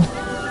flow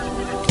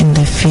in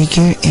the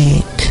figure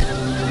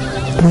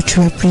 8, which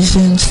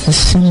represents the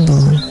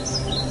symbol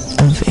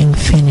of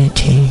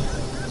infinity,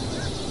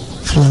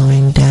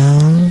 flowing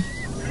down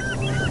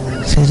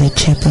through the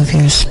tip of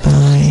your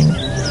spine,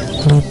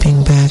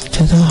 looping back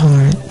to the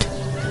heart,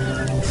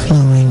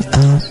 flowing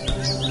up,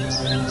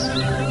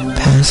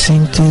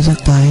 passing through the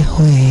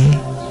Baihui,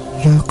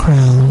 your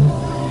crown,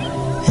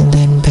 and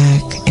then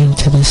back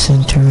into the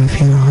center of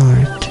your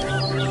heart.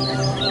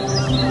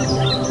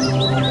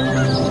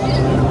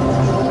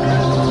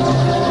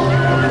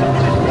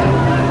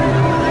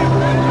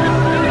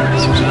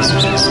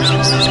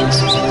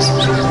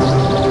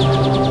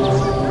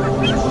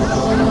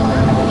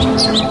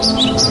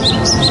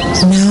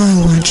 Now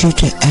I want you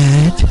to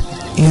add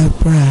your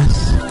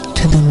breath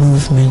to the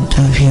movement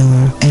of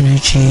your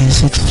energy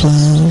as it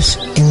flows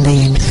in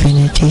the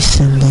infinity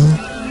symbol,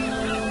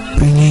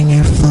 bringing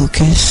your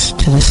focus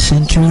to the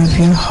center of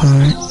your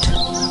heart.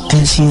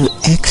 As you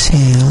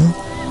exhale,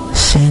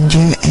 send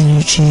your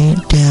energy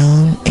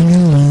down in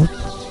a loop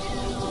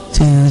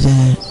through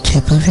the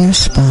tip of your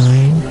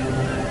spine,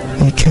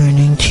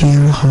 returning to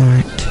your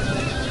heart.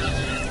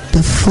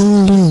 The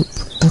full loop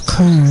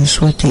occurs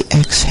with the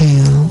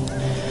exhale,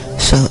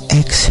 so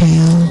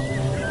exhale,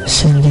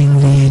 sending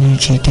the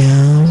energy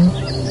down,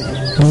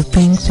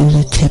 looping through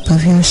the tip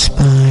of your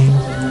spine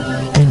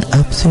and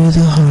up through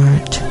the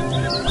heart,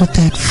 with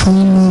that full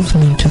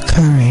movement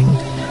occurring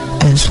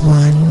as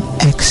one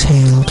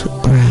exhaled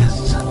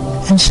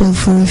breath. And so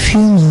for a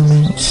few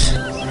moments,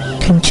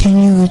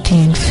 continue with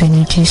the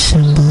infinity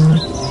symbol,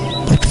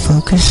 but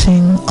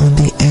focusing on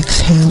the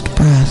exhaled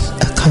breath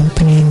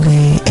accompanying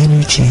the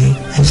energy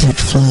as it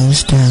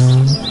flows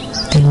down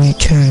and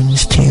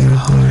returns to your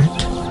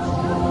heart.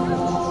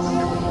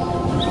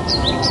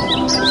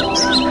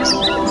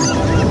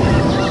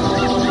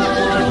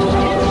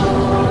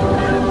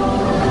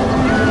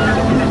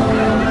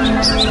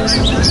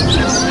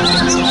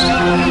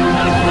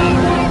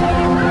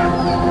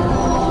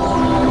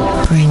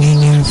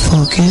 Bringing your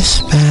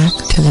focus back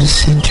to the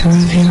center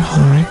of your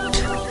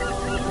heart,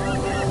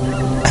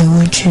 I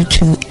want you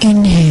to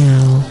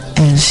inhale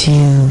as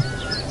you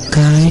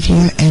guide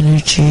your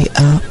energy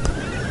up,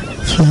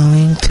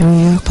 flowing through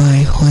your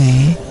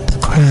Baihui, the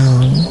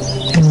crown,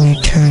 and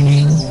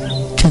returning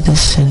to the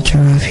center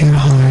of your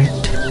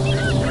heart.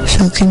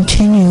 So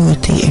continue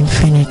with the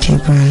infinity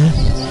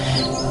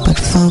breath, but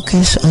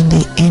focus on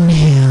the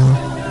inhale,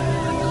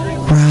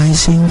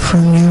 rising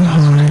from your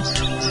heart,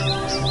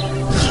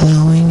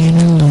 flowing in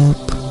a loop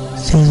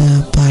through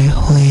the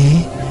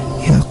Baihui,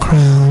 your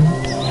crown,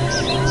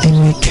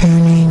 and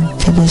returning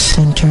to the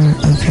center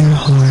of your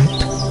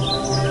heart.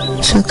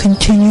 So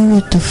continue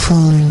with the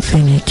full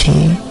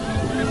infinity,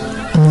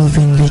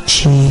 moving the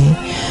chi,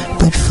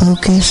 but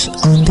focus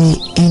on the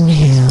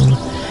inhale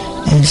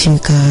as you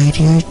guide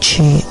your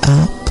chi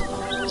up,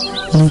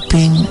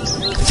 looping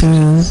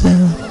through the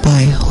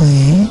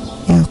Baihui,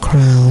 your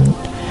crown,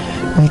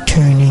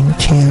 returning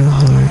to your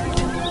heart.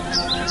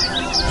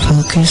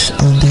 Focus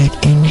on that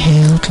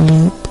inhaled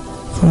loop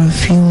for a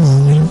few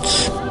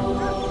moments.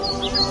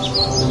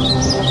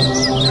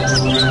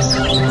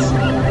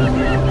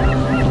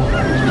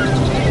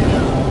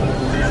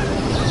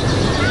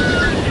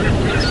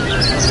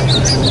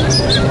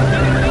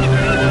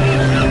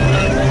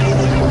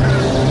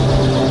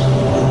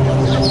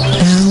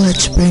 Now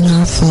let's bring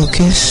our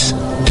focus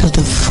to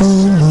the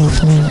full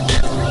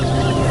movement,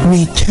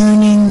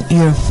 returning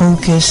your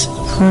focus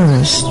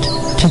first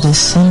to the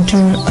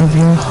center of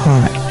your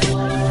heart,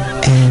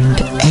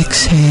 and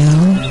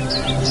exhale,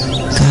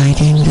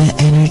 guiding the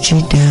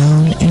energy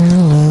down in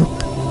a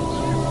loop,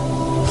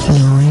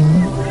 flowing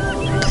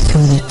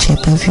through the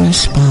tip of your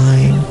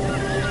spine,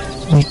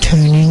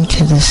 returning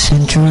to the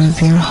center of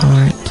your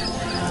heart,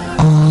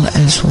 all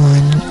as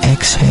one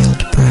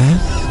exhaled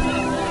breath.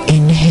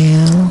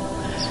 Inhale,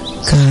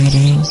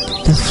 guiding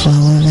the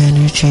flow of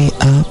energy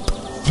up,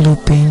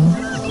 looping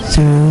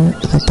through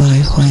the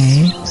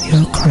Baihui,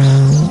 your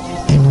crown,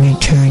 and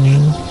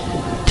returning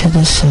to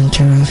the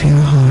center of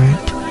your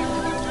heart,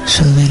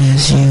 so that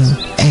as you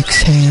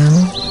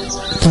exhale,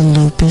 the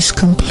loop is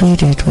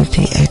completed with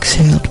the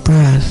exhaled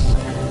breath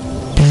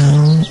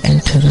down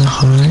into the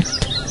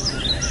heart,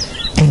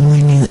 and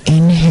when you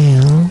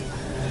inhale,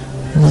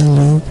 the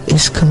loop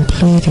is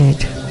completed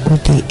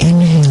with the the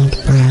inhaled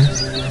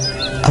breath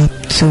up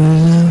through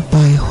the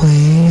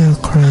baihui or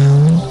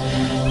crown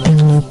and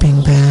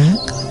looping back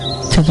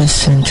to the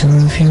center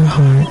of your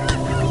heart.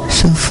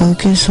 So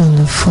focus on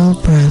the full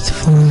breath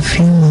for a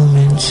few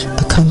moments,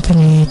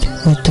 accompanied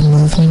with the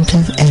movement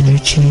of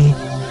energy.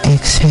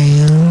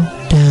 Exhale,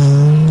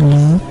 down,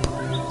 loop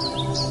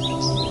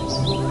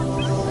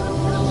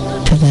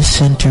to the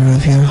center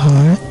of your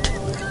heart.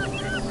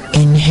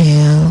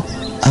 Inhale,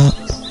 up,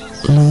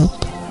 loop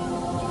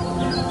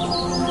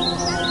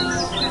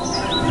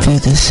through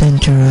the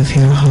center of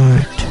your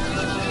heart.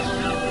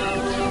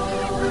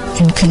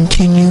 And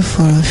continue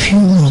for a few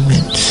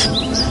moments,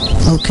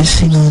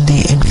 focusing on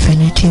the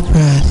infinity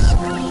breath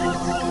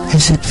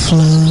as it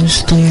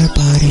flows through your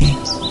body,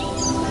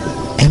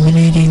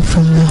 emanating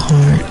from the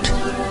heart,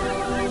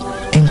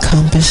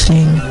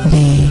 encompassing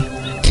the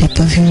tip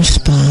of your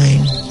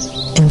spine,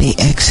 and the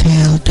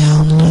exhale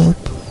down loop,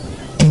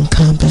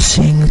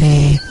 encompassing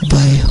the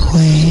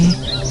baihui,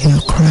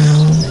 your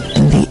crown,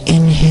 and the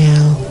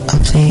inhale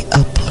of the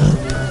up loop.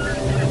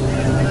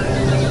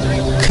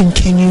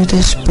 Continue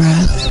this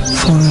breath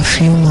for a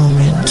few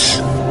moments.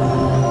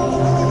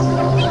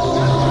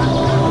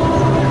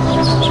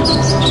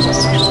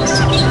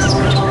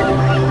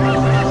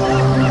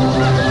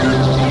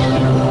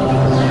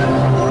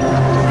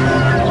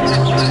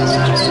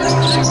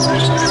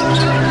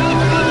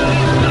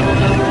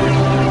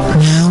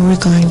 Now we're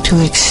going to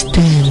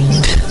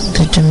extend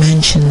the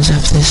dimensions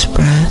of this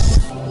breath.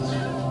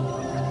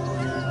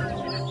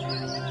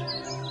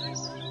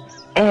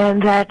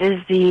 And that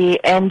is the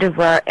end of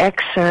our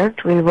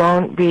excerpt. We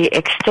won't be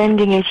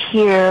extending it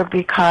here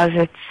because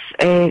it's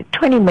a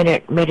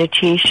 20-minute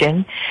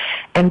meditation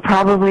and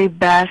probably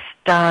best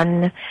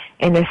done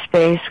in a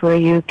space where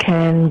you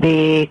can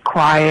be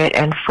quiet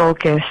and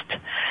focused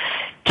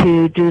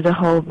to do the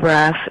whole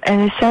breath.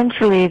 And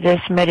essentially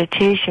this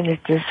meditation is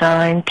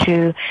designed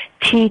to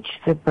teach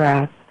the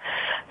breath.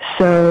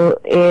 So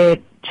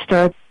it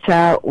starts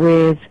out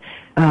with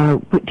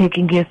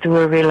taking you through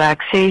a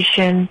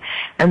relaxation,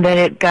 and then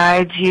it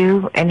guides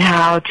you in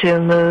how to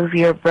move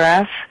your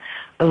breath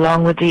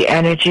along with the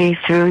energy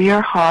through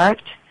your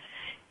heart,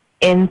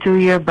 in through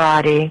your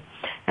body.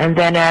 And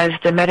then as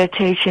the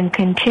meditation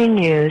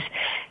continues,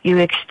 you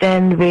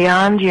extend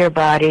beyond your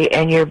body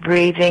and you're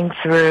breathing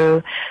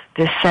through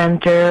the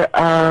center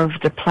of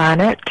the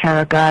planet,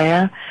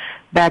 Karagaya,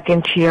 back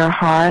into your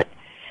heart,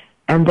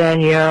 and then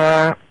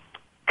you're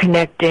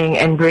connecting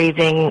and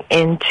breathing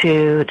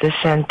into the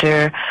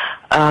center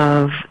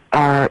of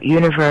our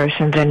universe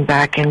and then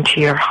back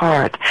into your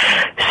heart.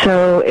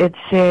 So it's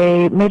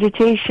a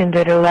meditation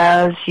that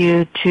allows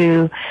you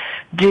to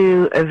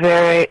do a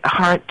very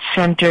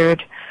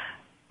heart-centered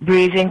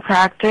breathing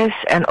practice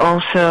and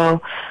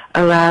also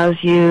allows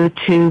you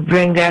to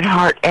bring that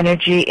heart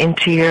energy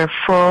into your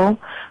full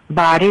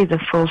body, the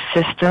full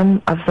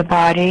system of the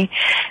body,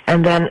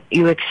 and then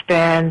you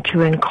expand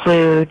to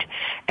include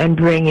and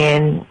bring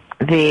in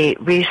the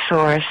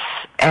resource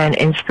and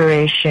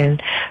inspiration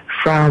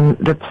from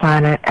the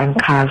planet and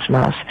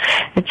cosmos.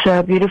 It's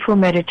a beautiful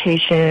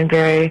meditation and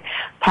very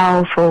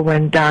powerful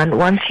when done.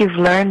 Once you've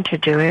learned to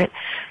do it,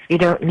 you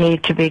don't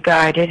need to be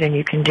guided and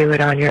you can do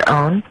it on your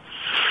own.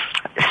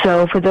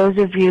 So for those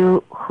of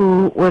you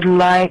who would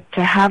like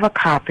to have a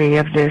copy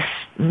of this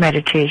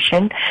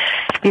meditation,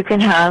 you can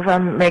have,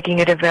 I'm making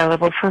it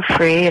available for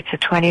free. It's a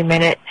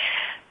 20-minute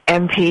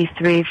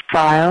MP3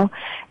 file,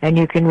 and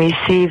you can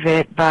receive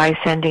it by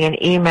sending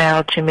an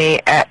email to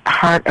me at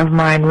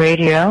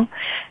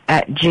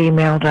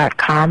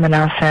HeartOfMindRadio@gmail.com, and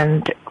I'll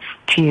send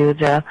to you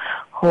the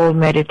whole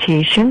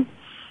meditation,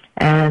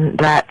 and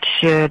that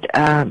should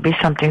be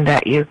something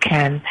that you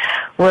can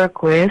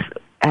work with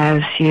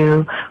as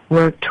you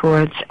work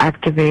towards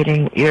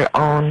activating your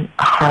own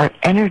heart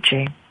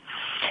energy.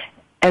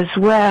 As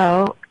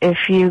well,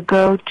 if you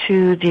go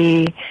to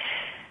the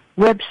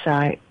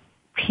website,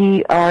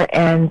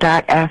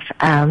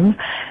 prn.fm,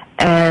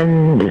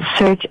 and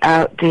search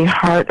out the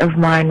Heart of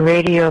Mind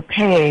Radio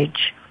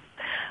page,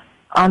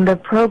 on the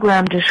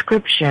program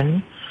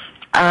description,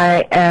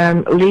 I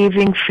am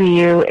leaving for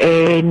you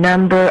a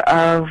number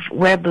of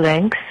web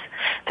links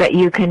that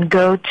you can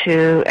go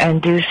to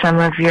and do some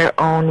of your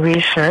own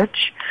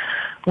research.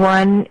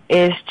 One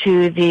is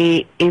to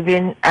the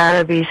Ibin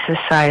Arabi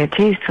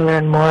Society to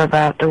learn more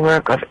about the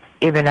work of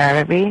Ibn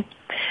Arabi,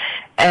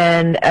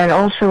 and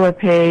also a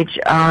page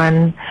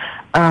on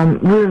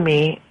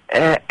Rumi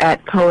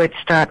at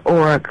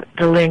poets.org.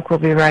 The link will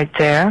be right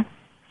there.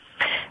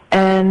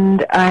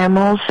 And I am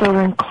also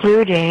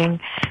including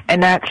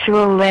an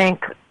actual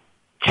link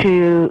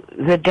to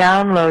the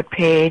download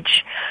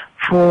page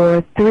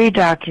for 3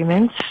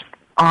 documents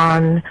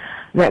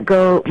that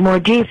go more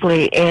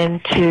deeply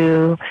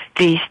into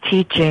these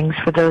teachings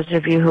for those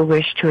of you who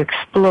wish to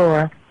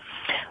explore.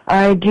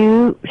 I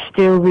do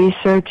still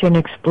research and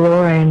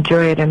explore. I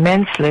enjoy it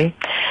immensely.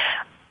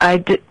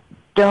 I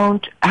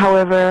don't,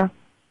 however,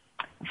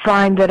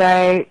 find that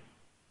I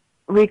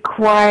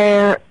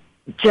require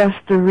just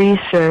the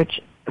research.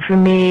 For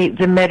me,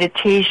 the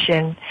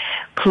meditation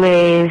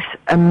plays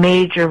a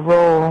major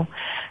role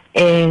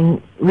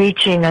in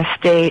reaching a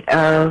state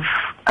of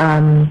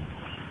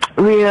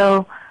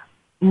real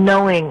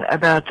knowing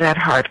about that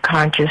heart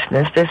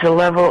consciousness. There's a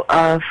level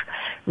of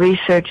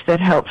research that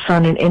helps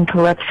on an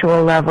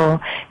intellectual level,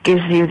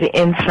 gives you the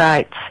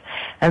insights,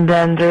 and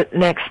then the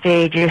next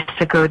stage is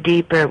to go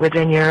deeper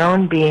within your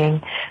own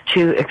being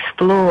to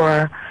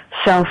explore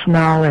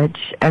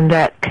self-knowledge and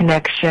that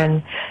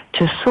connection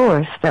to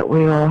source that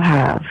we all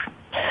have.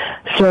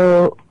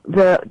 So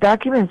the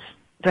documents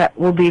that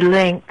will be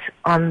linked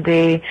on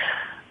the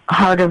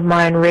Heart of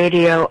Mind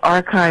Radio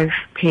archive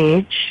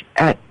page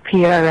at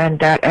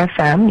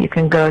prn.fm. You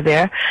can go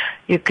there.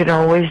 You can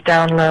always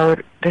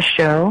download the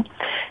show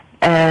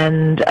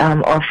and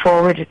or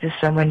forward it to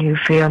someone you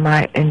feel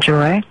might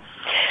enjoy.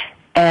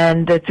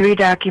 And the 3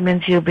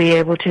 documents you'll be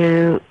able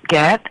to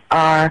get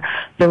are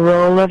The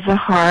Role of the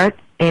Heart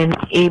in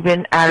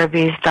Ibin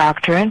Arabi's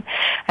Doctrine,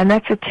 and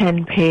that's a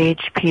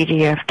 10-page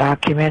PDF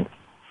document.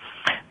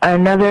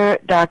 Another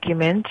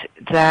document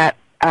that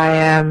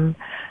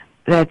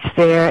that's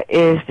there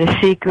is The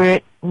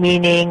Secret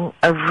Meaning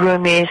of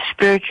Rumi's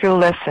Spiritual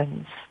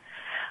Lessons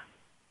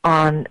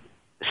on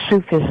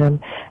Sufism,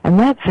 and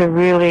that's a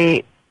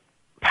really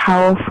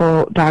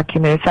powerful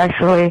document. It's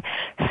actually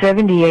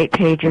 78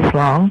 pages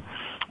long.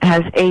 It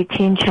has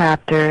 18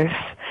 chapters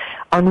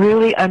on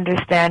really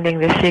understanding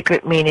the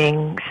secret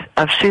meanings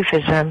of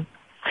Sufism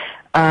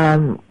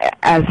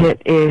as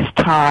it is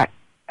taught.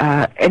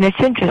 And it's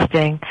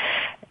interesting.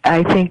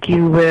 I think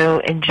you will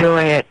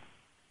enjoy it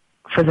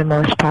for the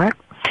most part.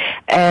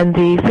 And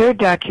the third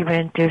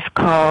document is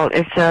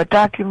it's a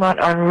document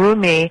on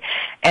Rumi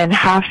and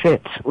Hafiz,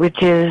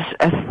 which is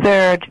a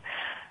third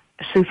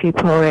Sufi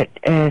poet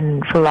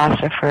and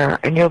philosopher,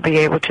 and you'll be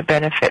able to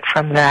benefit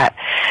from that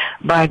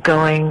by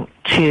going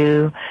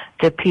to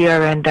the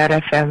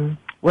prn.fm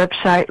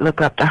website,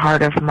 look up the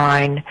Heart of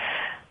Mind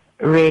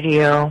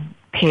Radio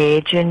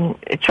page, and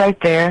it's right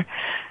there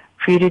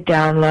for you to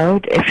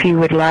download. If you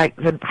would like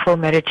the full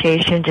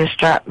meditation, just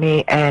drop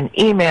me an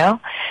email,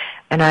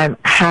 and I'm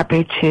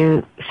happy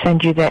to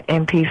send you that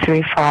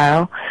MP3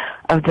 file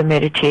of the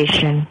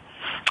meditation.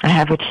 I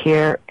have it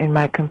here in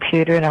my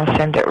computer, and I'll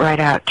send it right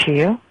out to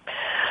you.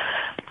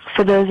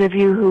 For those of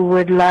you who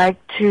would like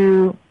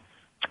to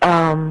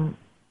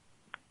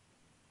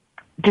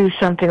do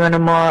something on a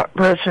more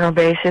personal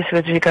basis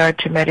with regard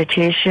to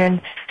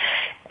meditation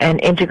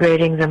and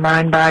integrating the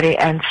mind, body,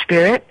 and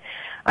spirit,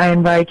 I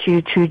invite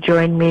you to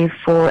join me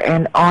for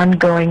an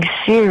ongoing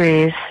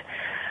series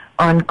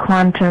on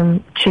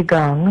quantum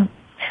Qigong.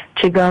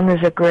 Qigong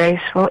is a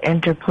graceful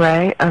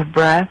interplay of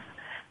breath,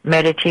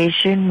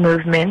 meditation,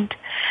 movement,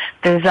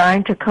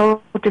 designed to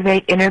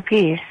cultivate inner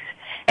peace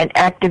and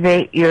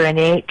activate your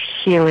innate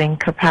healing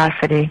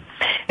capacity.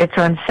 It's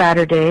on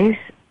Saturdays,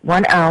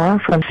 1 hour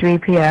from 3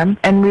 p.m.,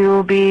 and we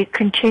will be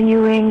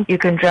continuing. You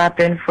can drop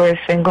in for a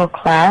single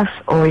class,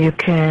 or you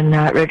can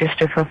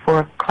register for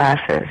 4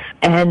 classes.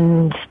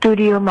 And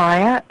Studio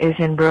Maya is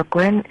in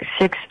Brooklyn,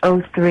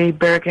 603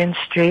 Bergen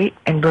Street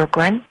in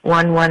Brooklyn,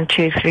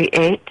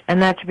 11238, and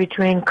that's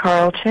between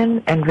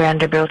Carlton and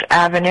Vanderbilt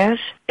Avenues.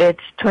 It's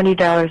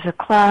 $20 a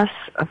class.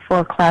 A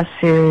 4-class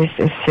series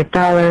is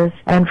 $6.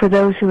 And for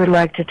those who would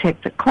like to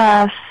take the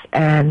class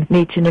and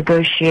need to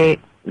negotiate,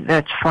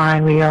 that's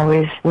fine. We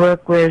always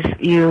work with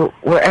you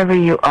wherever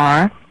you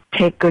are.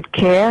 Take good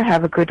care,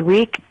 have a good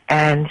week,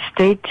 and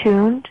stay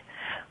tuned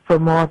for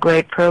more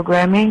great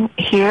programming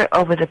here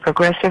over the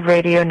Progressive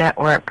Radio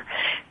Network,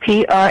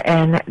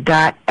 prn.fm.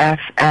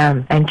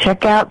 And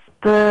check out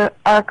the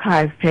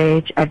archive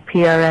page at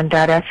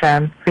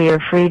prn.fm for your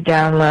free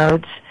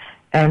downloads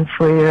and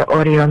for your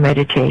audio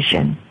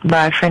meditation.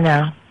 Bye for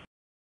now.